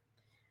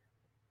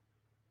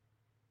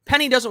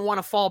doesn't want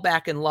to fall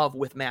back in love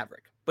with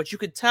Maverick, but you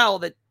could tell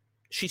that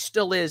she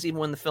still is, even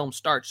when the film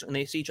starts and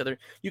they see each other.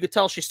 You could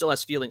tell she still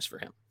has feelings for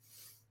him.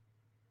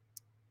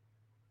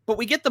 But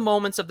we get the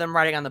moments of them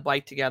riding on the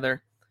bike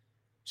together.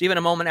 There's even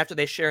a moment after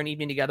they share an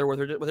evening together where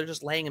they're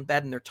just laying in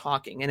bed and they're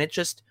talking. And it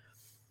just...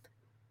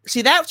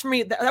 See, that for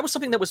me, that was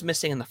something that was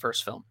missing in the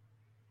first film.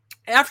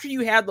 After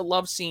you had the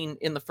love scene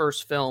in the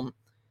first film,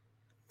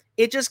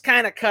 it just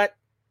kind of cut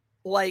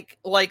like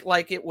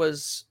it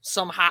was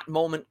some hot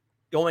moment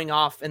going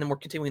off, and then we're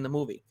continuing the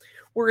movie.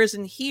 Whereas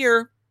in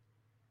here,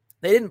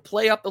 they didn't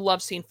play up the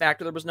love scene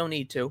factor. There was no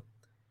need to.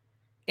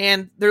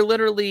 And they're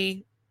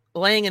literally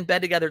laying in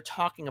bed together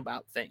talking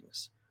about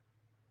things.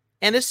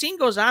 And this scene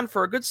goes on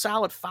for a good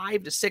solid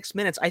 5 to 6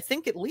 minutes, I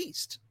think at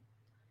least.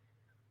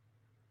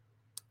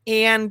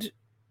 And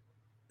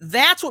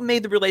that's what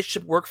made the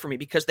relationship work for me,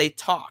 because they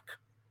talk.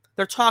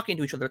 They're talking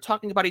to each other. They're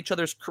talking about each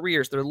other's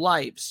careers, their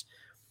lives,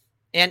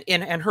 and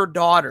her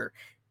daughter.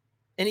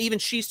 And even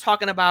she's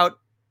talking about,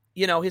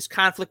 his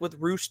conflict with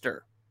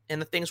Rooster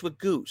and the things with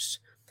Goose.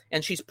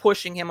 And she's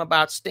pushing him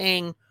about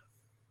staying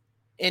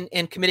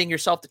and committing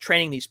yourself to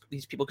training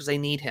these people because they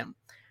need him.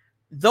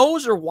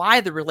 Those are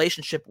why the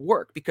relationship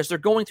work, because they're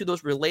going through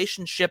those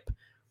relationship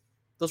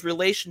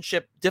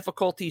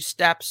difficulty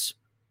steps,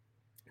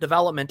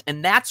 development,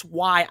 and that's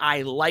why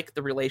I like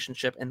the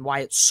relationship and why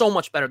it's so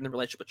much better than the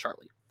relationship with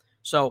Charlie.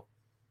 So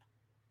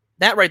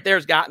that right there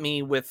has got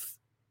me with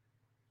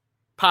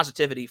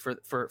positivity for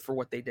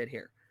what they did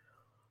here.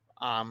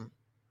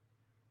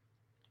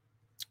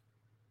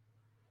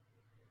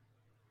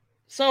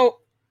 So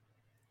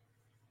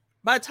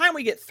by the time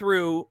we get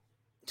through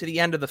to the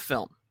end of the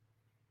film,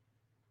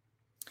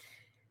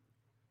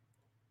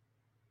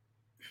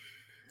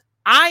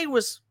 I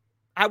was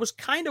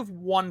kind of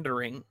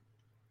wondering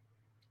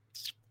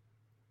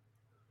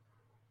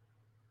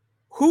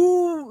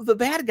who the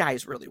bad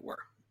guys really were,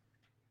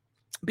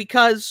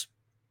 because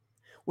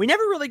we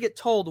never really get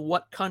told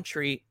what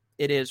country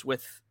it is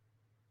with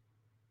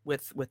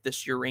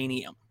this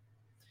uranium.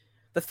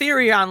 The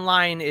theory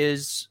online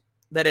is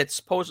that it's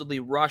supposedly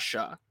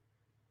Russia.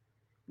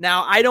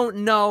 Now, I don't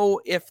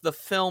know if the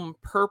film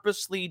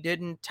purposely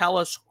didn't tell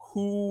us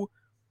who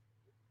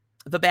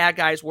the bad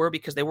guys were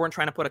because they weren't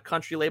trying to put a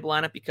country label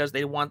on it because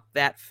they want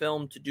that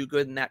film to do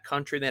good in that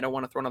country. They don't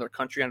want to throw another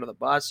country under the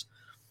bus.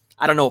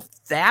 I don't know if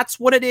that's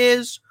what it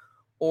is,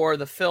 or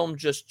the film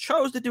just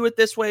chose to do it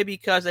this way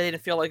because they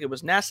didn't feel like it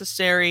was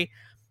necessary.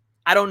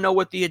 I don't know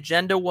what the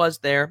agenda was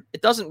there.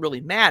 It doesn't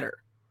really matter.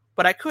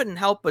 But I couldn't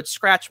help but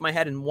scratch my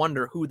head and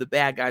wonder who the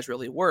bad guys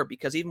really were,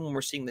 because even when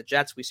we're seeing the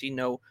jets, we see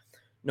no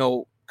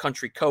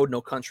country code,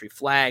 no country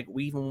flag.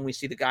 Even when we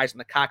see the guys in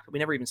the cockpit, we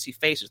never even see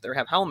faces. They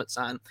have helmets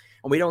on,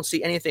 and we don't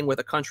see anything with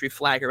a country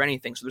flag or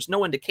anything. So there's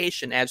no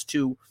indication as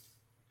to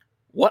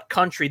what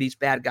country these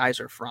bad guys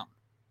are from.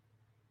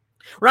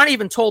 We're not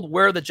even told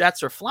where the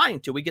jets are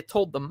flying to. We get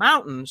told the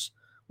mountains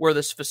where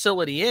this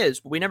facility is,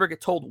 but we never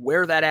get told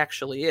where that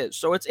actually is.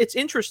 So it's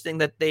interesting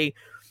that they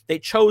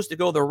chose to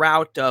go the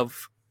route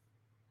of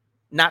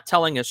not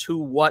telling us who,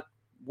 what,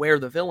 where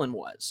the villain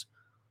was.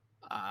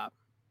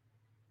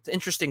 It's an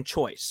interesting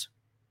choice.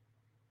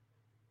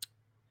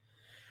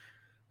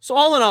 So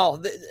all in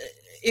all,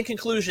 in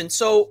conclusion,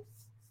 so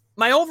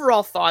my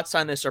overall thoughts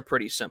on this are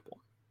pretty simple.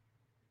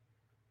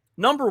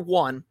 Number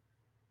one,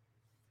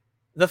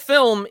 the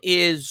film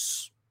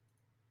it's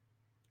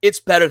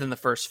better than the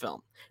first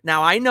film.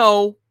 Now, I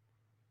know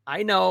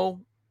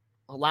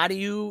a lot of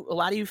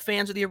you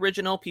fans of the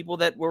original, people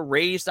that were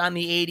raised on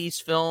the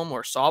 80s film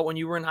or saw it when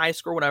you were in high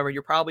school or whatever,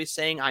 you're probably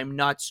saying I'm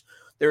nuts.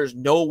 There's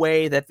no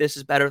way that this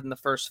is better than the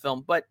first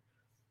film. But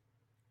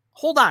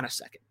hold on a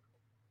second.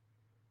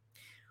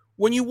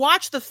 When you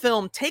watch the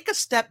film, take a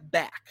step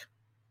back.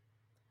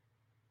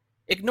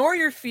 Ignore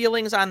your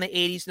feelings on the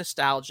 80s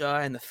nostalgia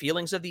and the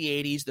feelings of the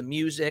 80s, the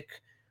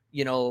music,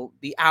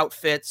 the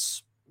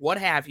outfits, what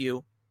have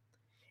you,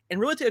 and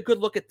really take a good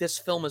look at this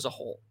film as a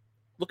whole.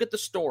 Look at the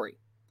story.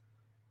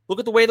 Look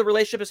at the way the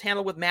relationship is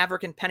handled with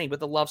Maverick and Penny with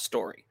the love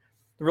story.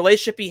 The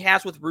relationship he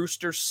has with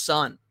Rooster's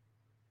son.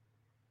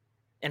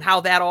 And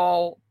how that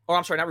all... Oh,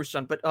 I'm sorry, not Rooster's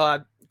son,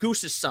 but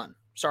Goose's son.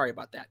 Sorry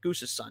about that.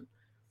 Goose's son.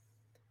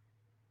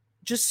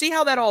 Just see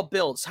how that all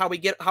builds. How we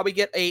get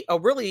a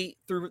really,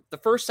 through the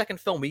first,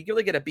 second film, we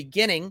really get a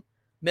beginning,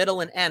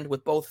 middle, and end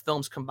with both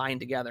films combined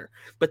together.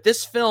 But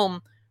this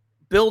film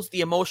builds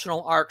the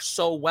emotional arc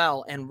so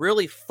well and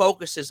really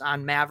focuses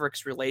on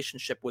Maverick's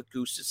relationship with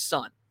Goose's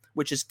son,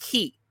 which is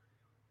key.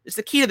 It's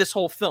the key to this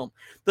whole film.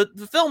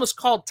 The film is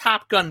called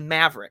Top Gun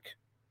Maverick,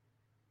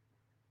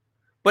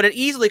 but it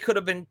easily could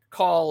have been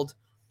called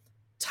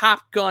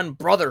Top Gun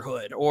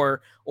Brotherhood or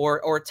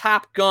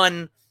Top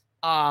Gun.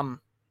 I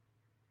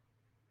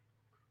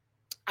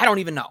don't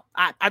even know.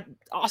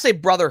 I'll say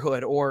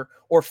Brotherhood or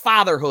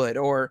Fatherhood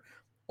or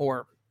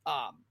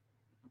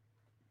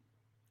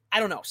I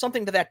don't know,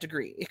 something to that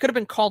degree. It could have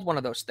been called one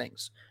of those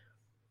things.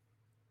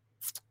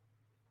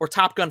 Or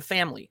Top Gun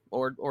Family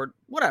or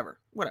whatever.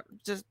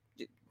 Just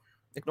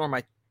ignore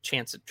my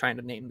chance at trying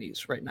to name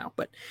these right now.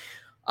 But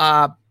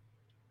and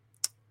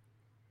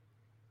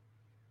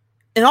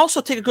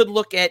also take a good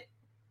look at,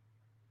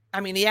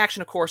 I mean, the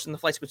action, of course, and the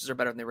flight sequences are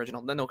better than the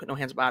original. No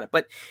hands about it.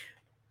 But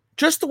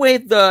just the way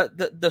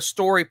the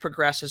story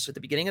progresses at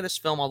the beginning of this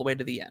film all the way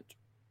to the end.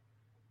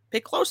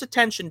 Pay close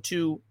attention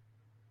to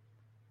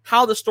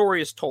how the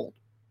story is told.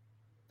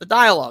 The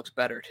dialogue's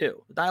better,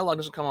 too. The dialogue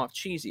doesn't come off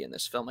cheesy in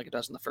this film like it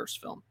does in the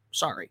first film.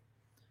 Sorry.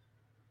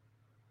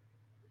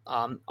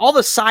 All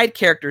the side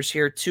characters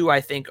here, too,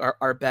 I think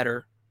are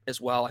better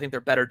as well. I think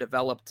they're better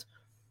developed.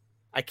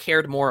 I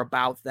cared more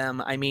about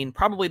them. I mean,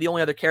 probably the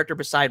only other character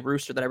beside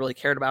Rooster that I really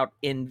cared about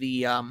in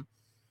the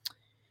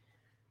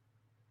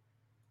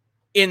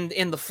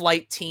in the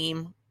flight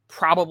team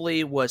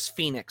probably was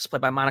Phoenix,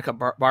 played by Monica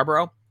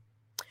Barbaro.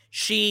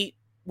 She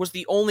was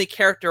the only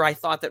character I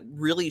thought that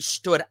really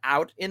stood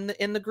out in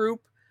the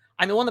group.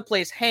 I mean, the one that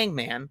plays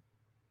Hangman,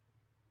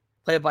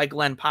 played by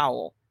Glenn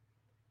Powell,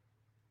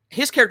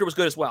 his character was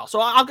good as well. So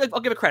I'll give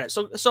it credit.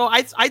 So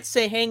I'd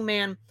say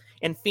Hangman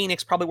and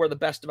Phoenix probably were the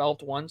best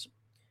developed ones.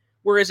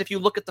 Whereas if you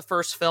look at the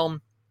first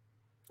film,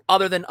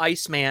 other than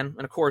Iceman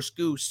and, of course,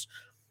 Goose,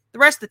 the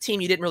rest of the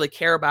team you didn't really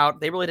care about.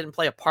 They really didn't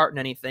play a part in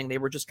anything. They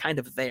were just kind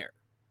of there.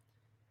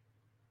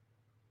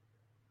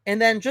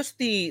 And then just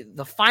the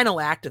final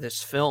act of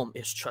this film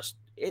is just,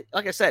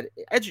 like I said,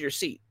 edge of your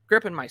seat,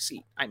 gripping my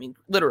seat. I mean,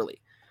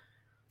 literally.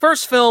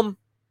 First film,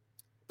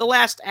 the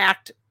last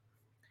act,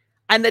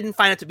 I didn't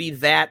find it to be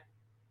that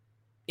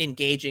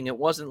engaging. It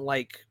wasn't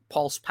like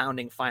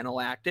pulse-pounding final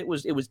act. It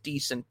was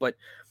decent, but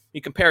you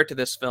compare it to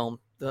this film,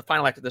 the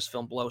final act of this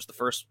film blows the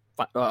first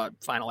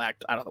final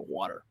act out of the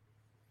water.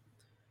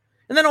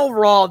 And then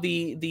overall,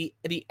 the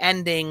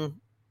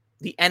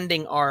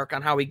ending arc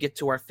on how we get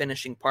to our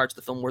finishing parts of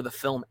the film, where the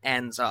film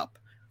ends up,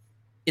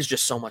 is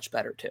just so much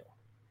better too.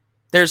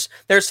 There's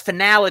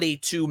finality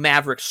to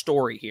Maverick's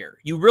story here.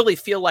 You really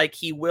feel like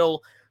he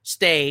will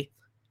stay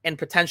and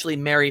potentially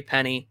marry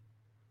Penny,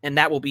 and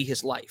that will be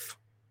his life.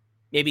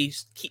 Maybe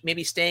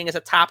staying as a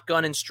Top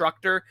Gun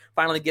instructor,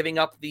 finally giving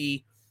up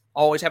the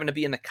always having to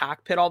be in the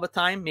cockpit all the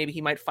time. Maybe he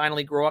might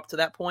finally grow up to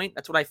that point.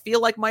 That's what I feel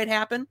like might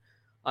happen.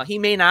 He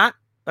may not,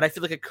 but I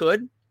feel like it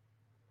could.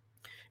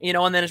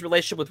 And then his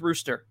relationship with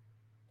Rooster,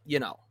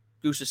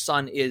 Goose's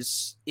son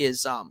is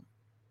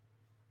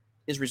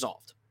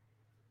resolved.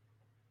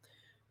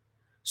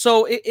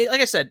 So,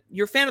 like I said,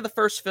 you're a fan of the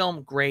first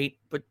film, great,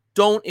 but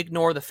don't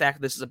ignore the fact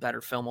that this is a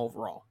better film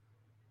overall.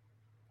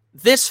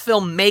 This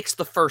film makes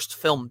the first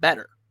film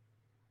better.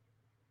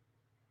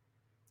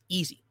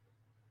 Easy.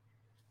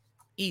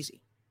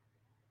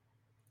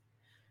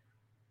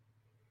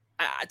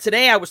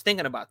 Today I was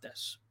thinking about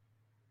this.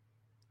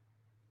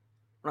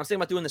 When I was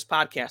thinking about doing this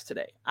podcast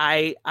today,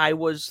 I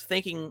was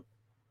thinking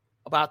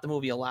about the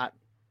movie a lot.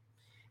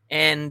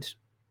 And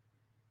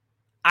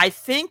I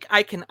think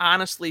I can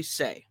honestly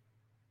say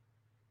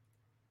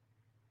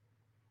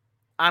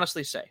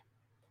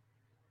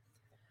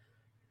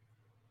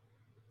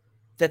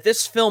that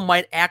this film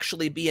might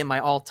actually be in my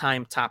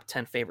all-time top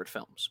 10 favorite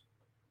films.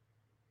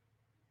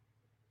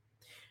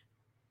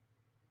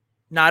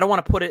 Now, I don't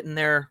want to put it in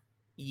there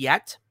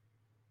yet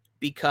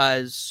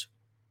because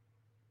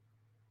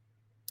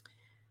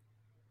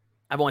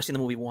I've only seen the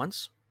movie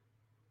once.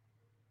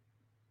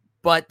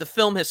 But the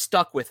film has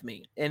stuck with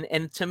me.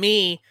 And to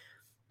me,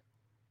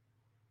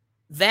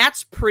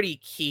 that's pretty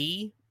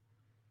key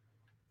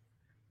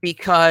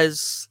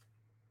because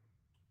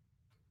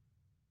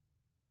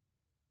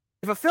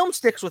if a film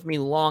sticks with me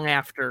long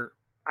after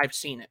I've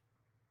seen it,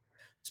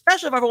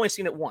 especially if I've only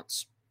seen it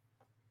once,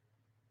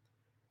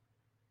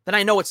 then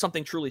I know it's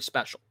something truly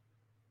special.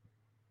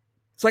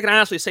 So I can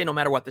honestly say no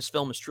matter what, this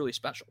film is truly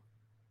special.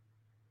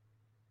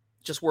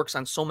 It just works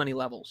on so many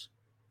levels.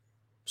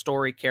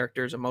 Story,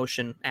 characters,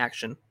 emotion,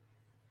 action.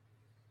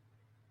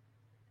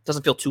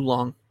 Doesn't feel too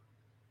long.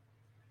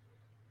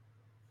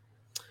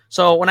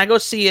 So when I go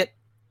see it,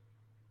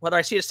 whether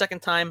I see it a second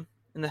time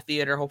in the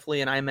theater,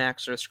 hopefully in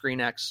IMAX or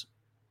ScreenX,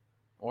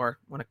 or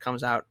when it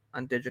comes out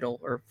on digital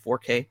or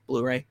 4K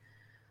Blu-ray,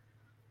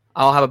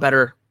 I'll have a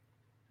better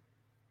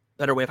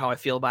way of how I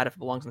feel about it if it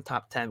belongs in the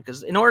top 10.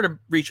 Because in order to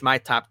reach my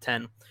top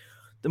 10,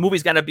 the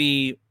movie's got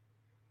to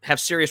have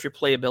serious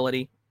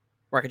replayability,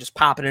 where I can just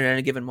pop it in at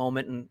any given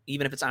moment, and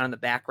even if it's on in the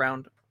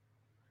background,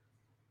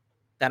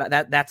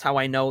 that's how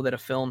I know that a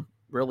film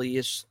really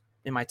is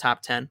in my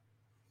top 10.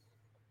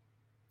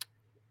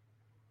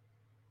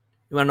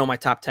 You want to know my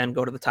top 10,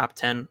 go to the top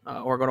 10,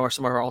 or go to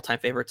some of our all-time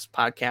favorites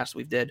podcasts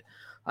we did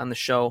on the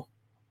show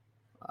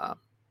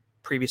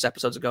previous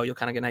episodes ago. You'll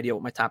kind of get an idea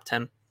what my top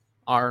 10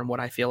 are and what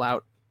I feel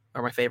out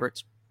are my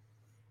favorites.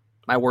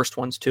 My worst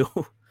ones, too.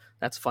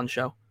 That's a fun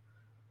show.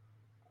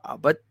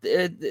 But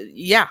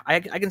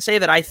I can say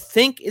that I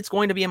think it's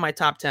going to be in my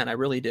top 10. I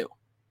really do.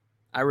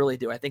 I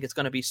think it's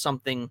going to be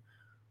something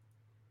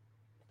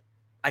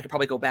I could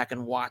probably go back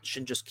and watch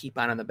and just keep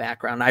on in the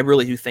background. I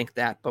really do think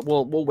that, but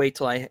we'll wait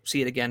till I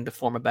see it again to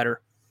form a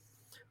better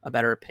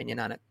opinion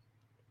on it.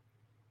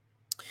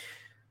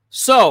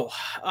 So,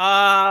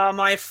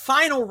 my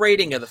final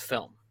rating of the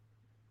film.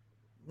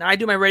 Now I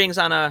do my ratings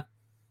on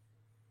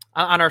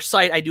our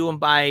site. I do them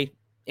by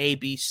A,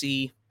 B,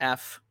 C,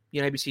 F,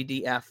 A, B, C,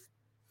 D, F.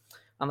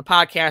 On the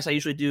podcast, I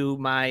usually do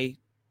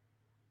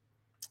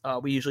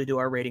we usually do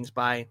our ratings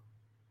by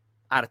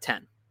out of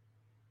 10.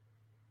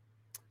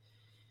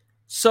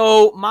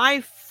 So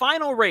my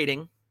final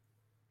rating,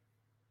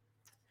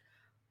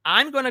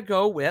 I'm going to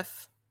go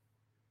with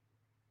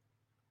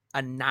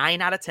a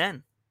 9 out of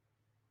 10.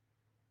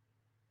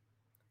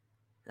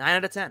 9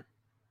 out of 10.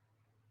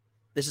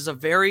 This is a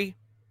very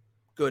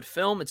good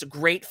film. It's a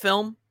great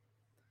film.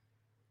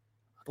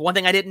 The one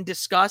thing I didn't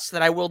discuss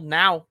that I will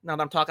now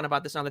that I'm talking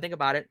about this, now that I think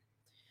about it,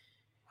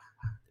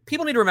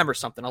 people need to remember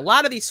something. A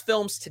lot of these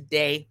films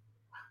today,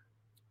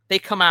 they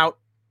come out,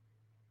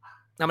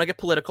 I'm going to get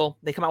political,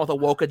 they come out with a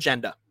woke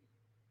agenda.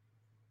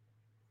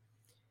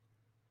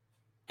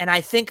 And I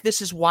think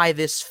this is why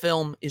this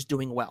film is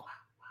doing well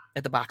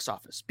at the box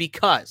office,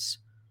 because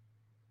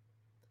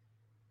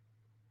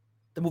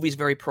the movie is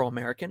very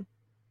pro-American.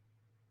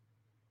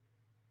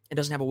 It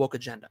doesn't have a woke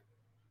agenda.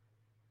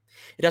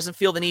 It doesn't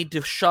feel the need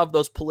to shove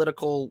that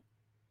political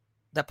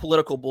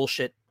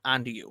bullshit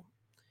onto you.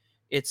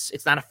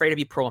 It's not afraid to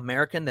be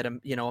pro-American, that,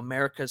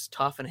 America's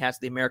tough and has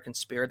the American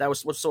spirit. That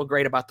was what's so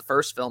great about the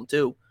first film,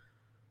 too.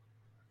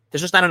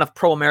 There's just not enough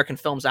pro-American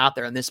films out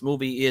there, and this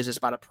movie is as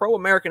about as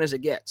pro-American as it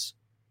gets.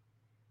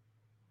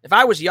 If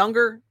I was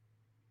younger,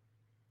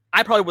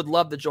 I probably would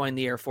love to join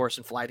the Air Force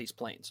and fly these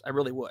planes. I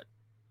really would.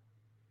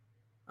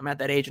 I'm at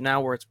that age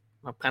now where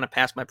I'm kind of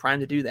past my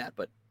prime to do that,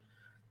 but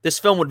this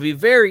film would be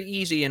very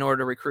easy in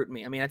order to recruit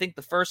me. I mean, I think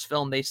the first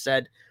film, they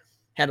said,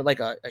 had like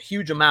a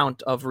huge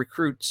amount of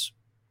recruits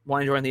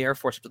wanting to join the Air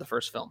Force after the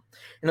first film.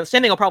 And the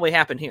same thing will probably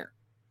happen here.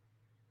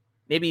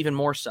 Maybe even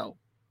more so.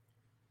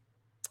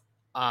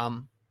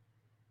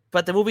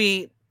 But the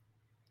movie,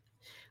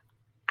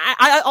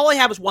 all I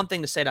have is one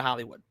thing to say to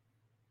Hollywood.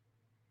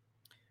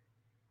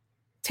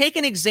 Take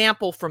an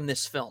example from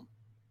this film.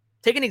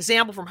 Take an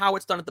example from how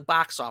it's done at the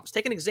box office.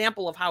 Take an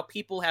example of how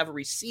people have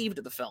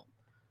received the film.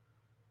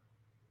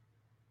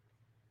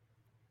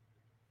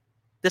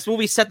 This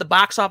movie set the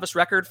box office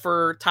record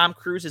for Tom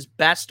Cruise's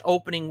best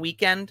opening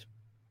weekend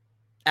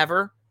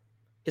ever.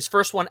 His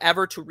first one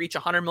ever to reach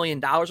 $100 million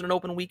in an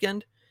open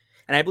weekend.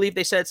 And I believe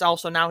they said it's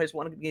also now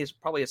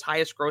probably his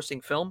highest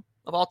grossing film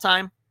of all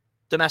time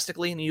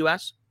domestically in the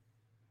U.S.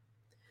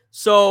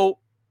 So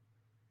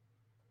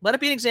let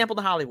it be an example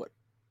to Hollywood.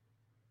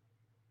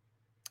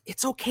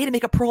 It's okay to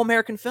make a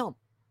pro-American film.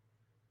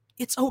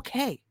 It's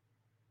okay.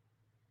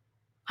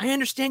 I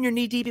understand you're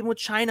knee-deep in with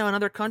China and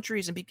other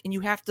countries, and you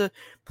have to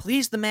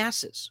please the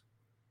masses.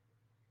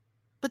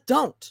 But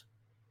don't.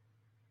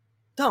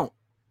 Don't.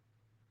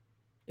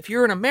 If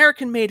you're an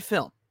American-made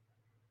film,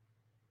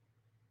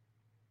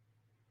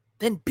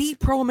 then be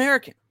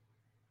pro-American.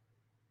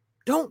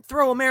 Don't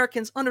throw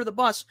Americans under the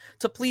bus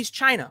to please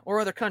China or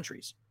other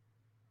countries.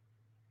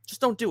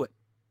 Just don't do it.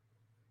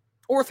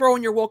 Or throw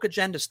in your woke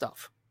agenda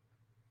stuff.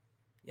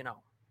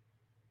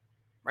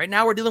 Right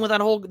now we're dealing with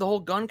the whole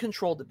gun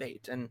control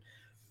debate, and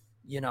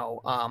you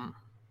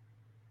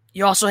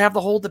also have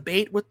the whole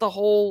debate with the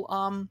whole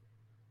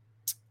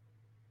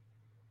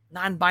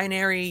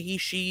non-binary he,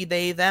 she,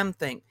 they, them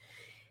thing.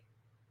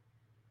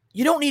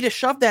 You don't need to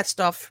shove that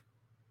stuff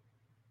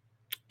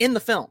in the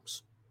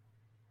films.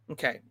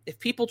 Okay, if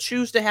people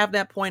choose to have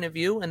that point of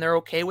view and they're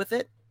okay with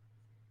it,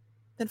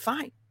 then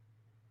fine.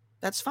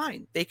 That's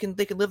fine. They can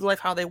live life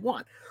how they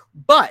want.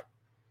 But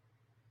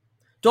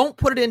don't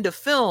put it into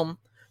film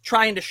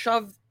trying to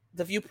shove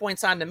the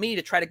viewpoints onto me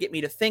to try to get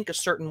me to think a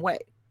certain way.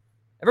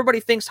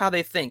 Everybody thinks how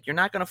they think. You're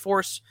not going to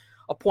force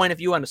a point of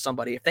view onto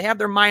somebody. If they have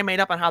their mind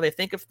made up on how they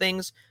think of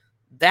things,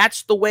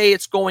 that's the way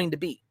it's going to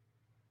be.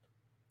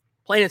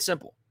 Plain and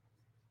simple.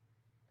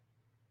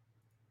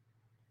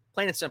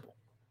 Plain and simple.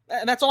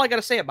 And that's all I got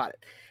to say about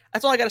it.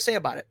 That's all I got to say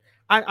about it.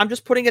 I'm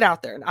just putting it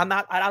out there.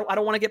 I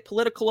don't want to get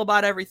political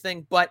about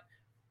everything, but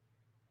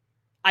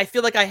I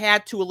feel like I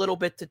had to a little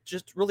bit to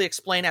just really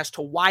explain as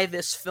to why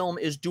this film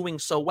is doing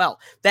so well.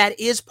 That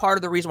is part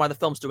of the reason why the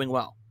film's doing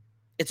well.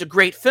 It's a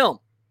great film,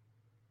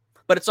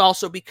 but it's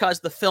also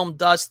because the film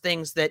does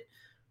things that,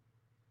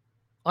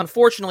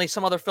 unfortunately,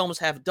 some other films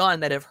have done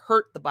that have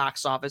hurt the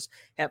box office,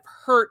 have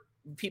hurt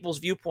people's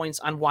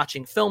viewpoints on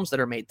watching films that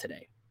are made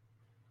today.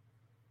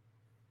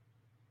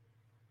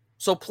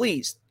 So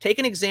please, take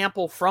an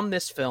example from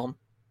this film.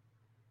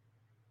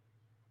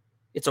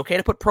 It's okay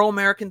to put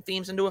pro-American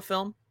themes into a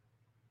film.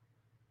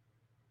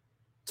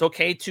 It's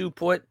okay to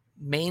put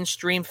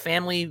mainstream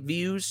family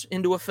views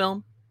into a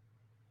film.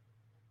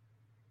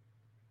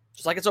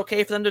 Just like it's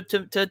okay for them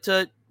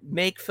to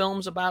make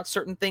films about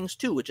certain things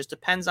too. It just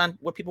depends on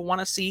what people want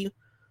to see.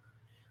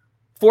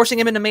 Forcing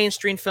them into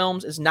mainstream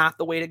films is not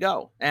the way to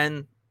go.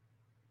 And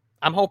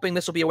I'm hoping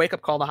this will be a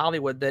wake-up call to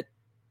Hollywood that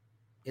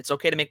it's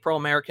okay to make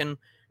pro-American,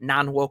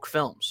 non-woke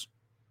films.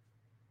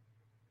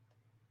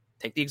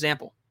 Take the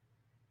example.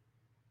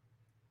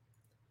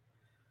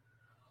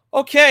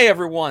 Okay,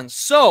 everyone.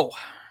 So,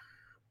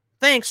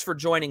 thanks for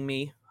joining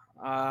me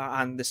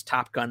on this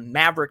Top Gun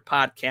Maverick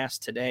podcast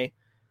today.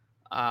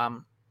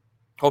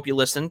 Hope you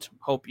listened.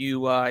 Hope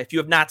you, if you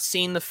have not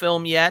seen the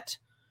film yet,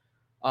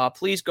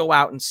 please go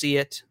out and see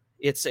it.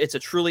 It's a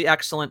truly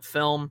excellent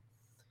film.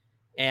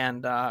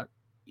 And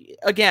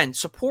again,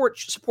 support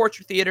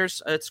your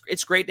theaters.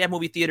 It's great to have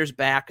movie theaters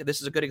back. This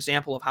is a good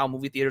example of how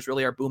movie theaters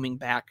really are booming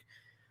back.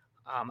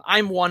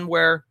 I'm one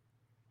where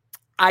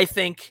I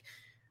think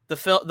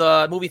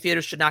the movie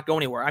theaters should not go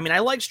anywhere. I mean, I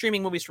like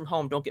streaming movies from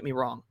home. Don't get me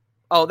wrong.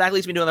 Oh, that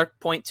leads me to another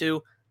point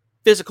too.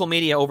 Physical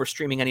media over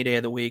streaming any day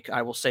of the week.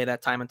 I will say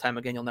that time and time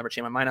again. You'll never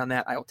change my mind on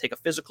that. I will take a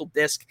physical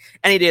disc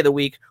any day of the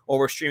week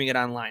over streaming it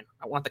online.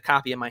 I want the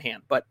copy in my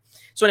hand. But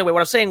so anyway,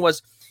 what I'm saying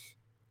was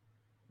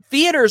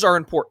theaters are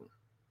important.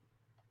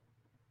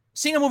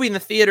 Seeing a movie in the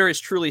theater is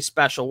truly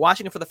special.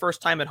 Watching it for the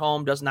first time at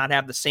home does not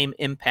have the same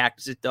impact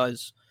as it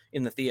does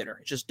in the theater.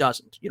 It just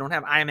doesn't. You don't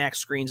have IMAX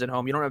screens at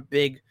home. You don't have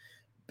big,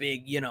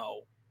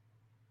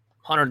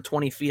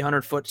 120 feet,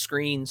 100-foot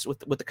screens with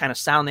the kind of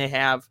sound they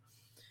have.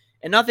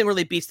 And nothing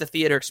really beats the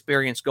theater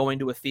experience, going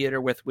to a theater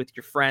with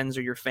your friends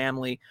or your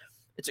family.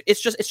 It's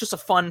just a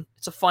fun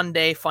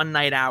day, fun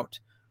night out.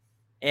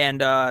 And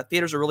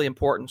theaters are really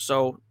important.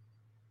 So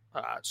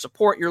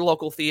support your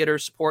local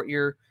theaters, support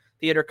your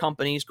theater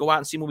companies, go out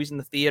and see movies in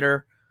the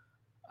theater.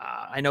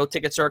 I know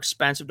tickets are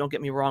expensive, don't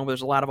get me wrong, but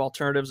there's a lot of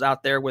alternatives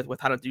out there with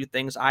how to do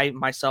things. I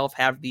myself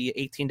have the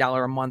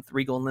 $18 a month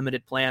Regal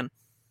Unlimited plan,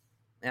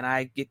 and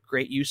I get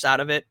great use out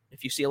of it.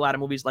 If you see a lot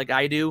of movies like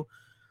I do,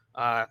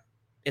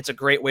 it's a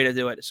great way to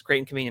do it. It's great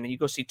and convenient. And you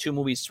go see 2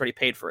 movies, it's already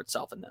paid for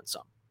itself and then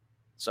some.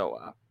 So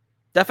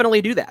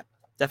definitely do that.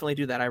 Definitely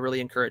do that. I really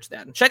encourage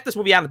that. And check this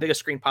movie out on the biggest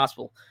screen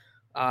possible.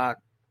 I'm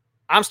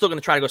still going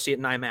to try to go see it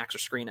in IMAX or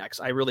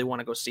ScreenX. I really want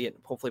to go see it,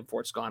 hopefully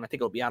before it's gone. I think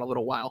it'll be out a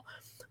little while.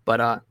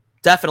 But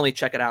definitely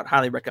check it out.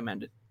 Highly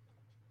recommend it.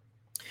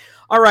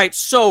 All right,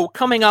 so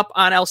coming up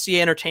on LCA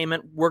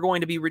Entertainment, we're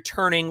going to be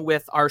returning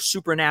with our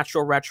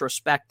Supernatural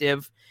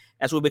retrospective,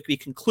 as we'll be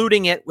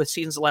concluding it with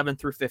seasons 11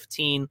 through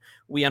 15.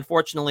 We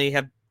unfortunately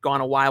have gone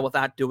a while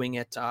without doing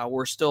it.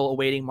 We're still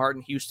awaiting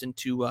Martin Houston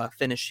to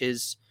finish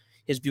his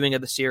viewing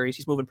of the series.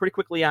 He's moving pretty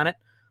quickly on it.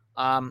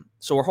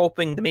 So we're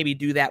hoping to maybe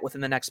do that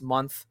within the next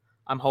month.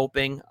 I'm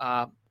hoping.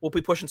 We'll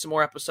be pushing some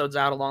more episodes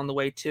out along the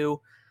way,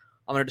 too.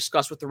 I'm going to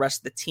discuss with the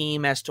rest of the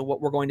team as to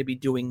what we're going to be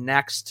doing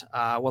next,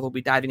 whether we'll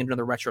be diving into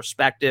the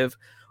retrospective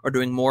or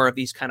doing more of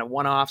these kind of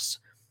one-offs.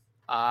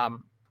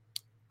 I'm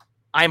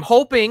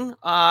hoping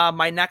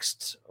my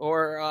next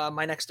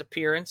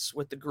appearance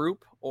with the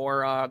group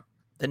or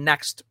the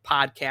next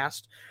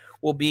podcast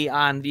will be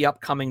on the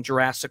upcoming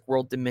Jurassic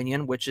World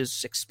Dominion, which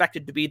is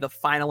expected to be the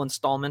final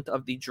installment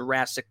of the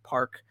Jurassic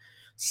Park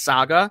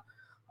saga.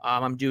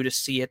 I'm due to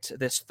see it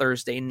this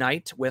Thursday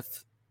night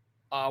with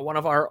one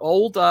of our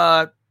old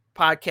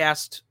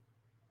podcast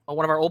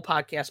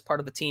part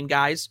of the team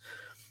guys,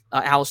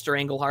 Alistair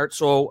Englehart.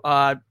 So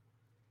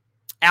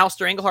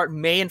Alistair Englehart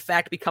may in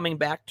fact be coming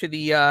back to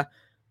the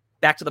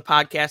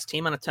podcast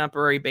team on a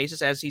temporary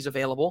basis as he's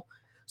available.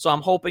 So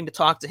I'm hoping to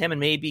talk to him and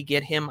maybe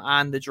get him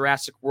on the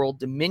Jurassic World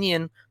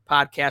Dominion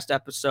podcast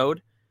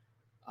episode.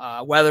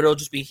 Whether it'll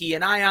just be he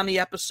and I on the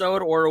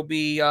episode or it'll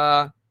be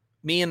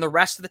me and the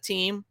rest of the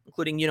team,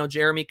 including,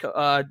 Jeremy,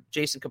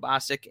 Jason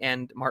Kabasic,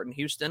 and Martin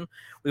Houston.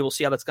 We will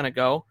see how that's going to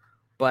go.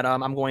 But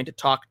I'm going to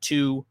talk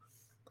to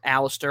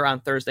Alistair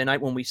on Thursday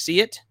night when we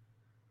see it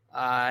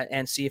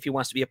and see if he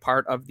wants to be a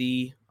part of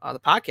the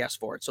podcast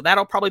for it. So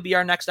that'll probably be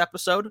our next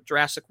episode,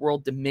 Jurassic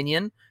World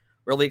Dominion.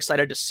 Really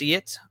excited to see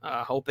it,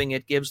 hoping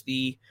it gives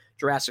the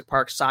Jurassic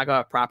Park saga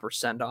a proper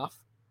send-off.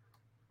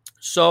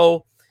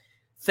 So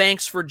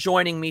thanks for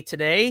joining me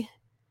today.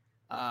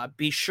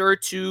 Be sure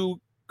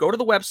to go to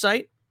the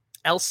website,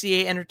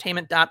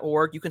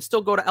 lcaentertainment.org. You can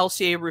still go to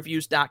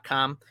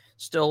lcareviews.com.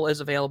 Still is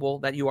available,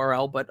 that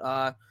URL,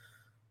 but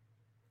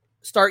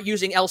start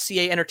using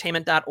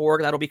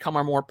lcaentertainment.org. That'll become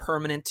our more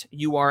permanent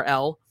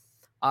URL.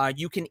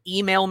 You can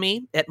email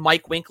me at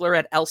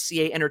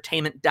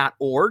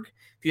mikewinkler@lcaentertainment.org.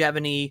 If you have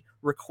any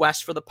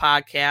requests for the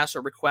podcast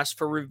or requests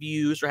for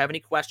reviews or have any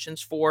questions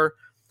for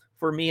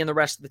me and the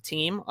rest of the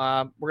team,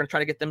 we're going to try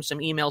to get them some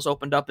emails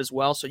opened up as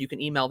well, so you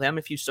can email them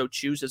if you so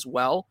choose as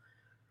well.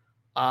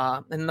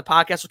 And then the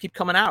podcast will keep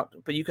coming out.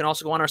 But you can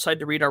also go on our site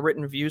to read our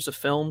written reviews of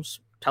films,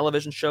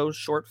 television shows,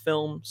 short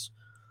films.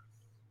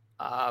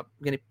 I'm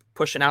going to be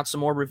pushing out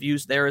some more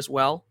reviews there as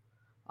well.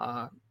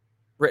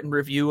 Written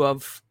review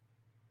of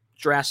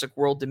Jurassic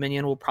World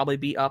Dominion will probably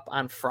be up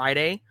on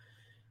Friday,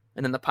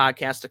 and then the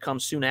podcast to come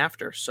soon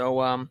after.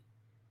 So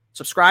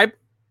subscribe,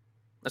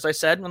 as I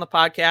said on the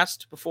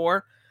podcast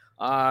before.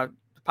 The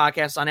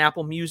podcast is on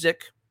Apple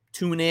Music,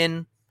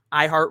 TuneIn,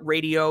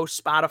 iHeartRadio,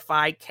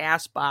 Spotify,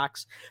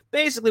 CastBox.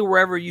 Basically,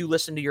 wherever you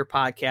listen to your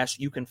podcast,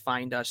 you can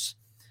find us.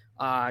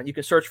 You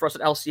can search for us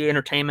at LCA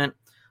Entertainment.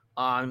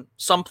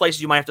 Some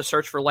places you might have to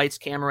search for Lights,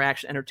 Camera,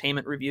 Action,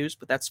 Entertainment reviews,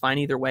 but that's fine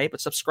either way.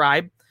 But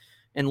subscribe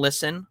and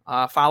listen.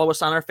 Follow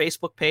us on our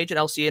Facebook page at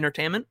LCA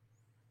Entertainment.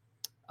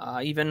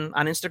 Even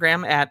on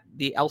Instagram at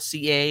the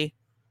LCA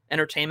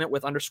Entertainment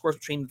with underscores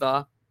between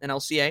the and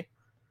LCA.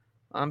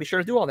 Be sure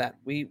to do all that.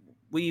 We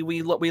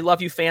we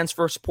love you fans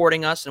for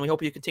supporting us, and we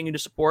hope you continue to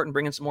support and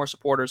bring in some more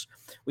supporters.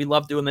 We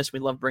love doing this. We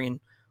love bringing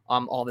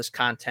all this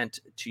content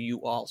to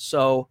you all.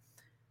 So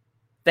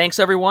thanks,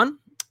 everyone,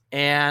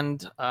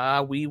 and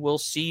we will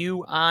see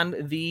you on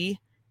the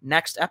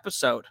next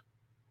episode.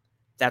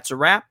 That's a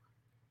wrap.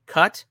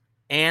 Cut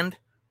and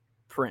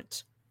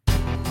print.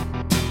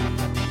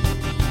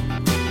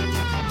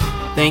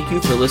 Thank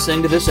you for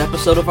listening to this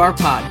episode of our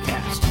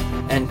podcast.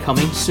 And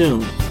coming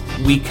soon,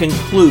 we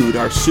conclude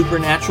our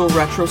Supernatural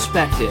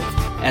retrospective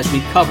as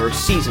we cover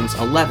seasons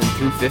 11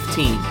 through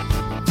 15.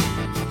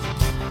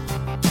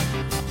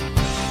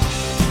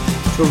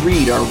 To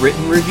read our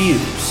written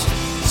reviews,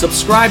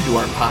 subscribe to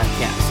our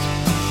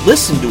podcast,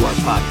 listen to our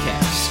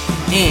podcasts,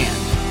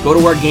 and go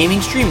to our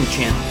gaming streaming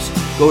channels.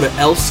 Go to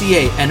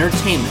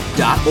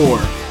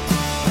lcaentertainment.org.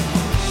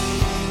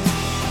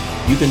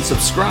 You can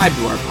subscribe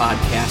to our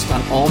podcast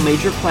on all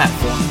major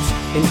platforms,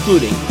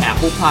 including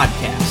Apple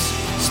Podcasts,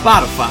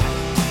 Spotify,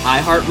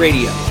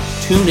 iHeartRadio,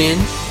 TuneIn,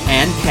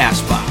 and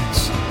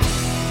CastBox.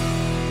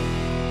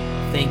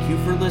 Thank you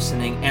for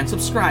listening and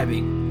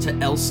subscribing to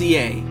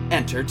LCA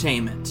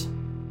Entertainment.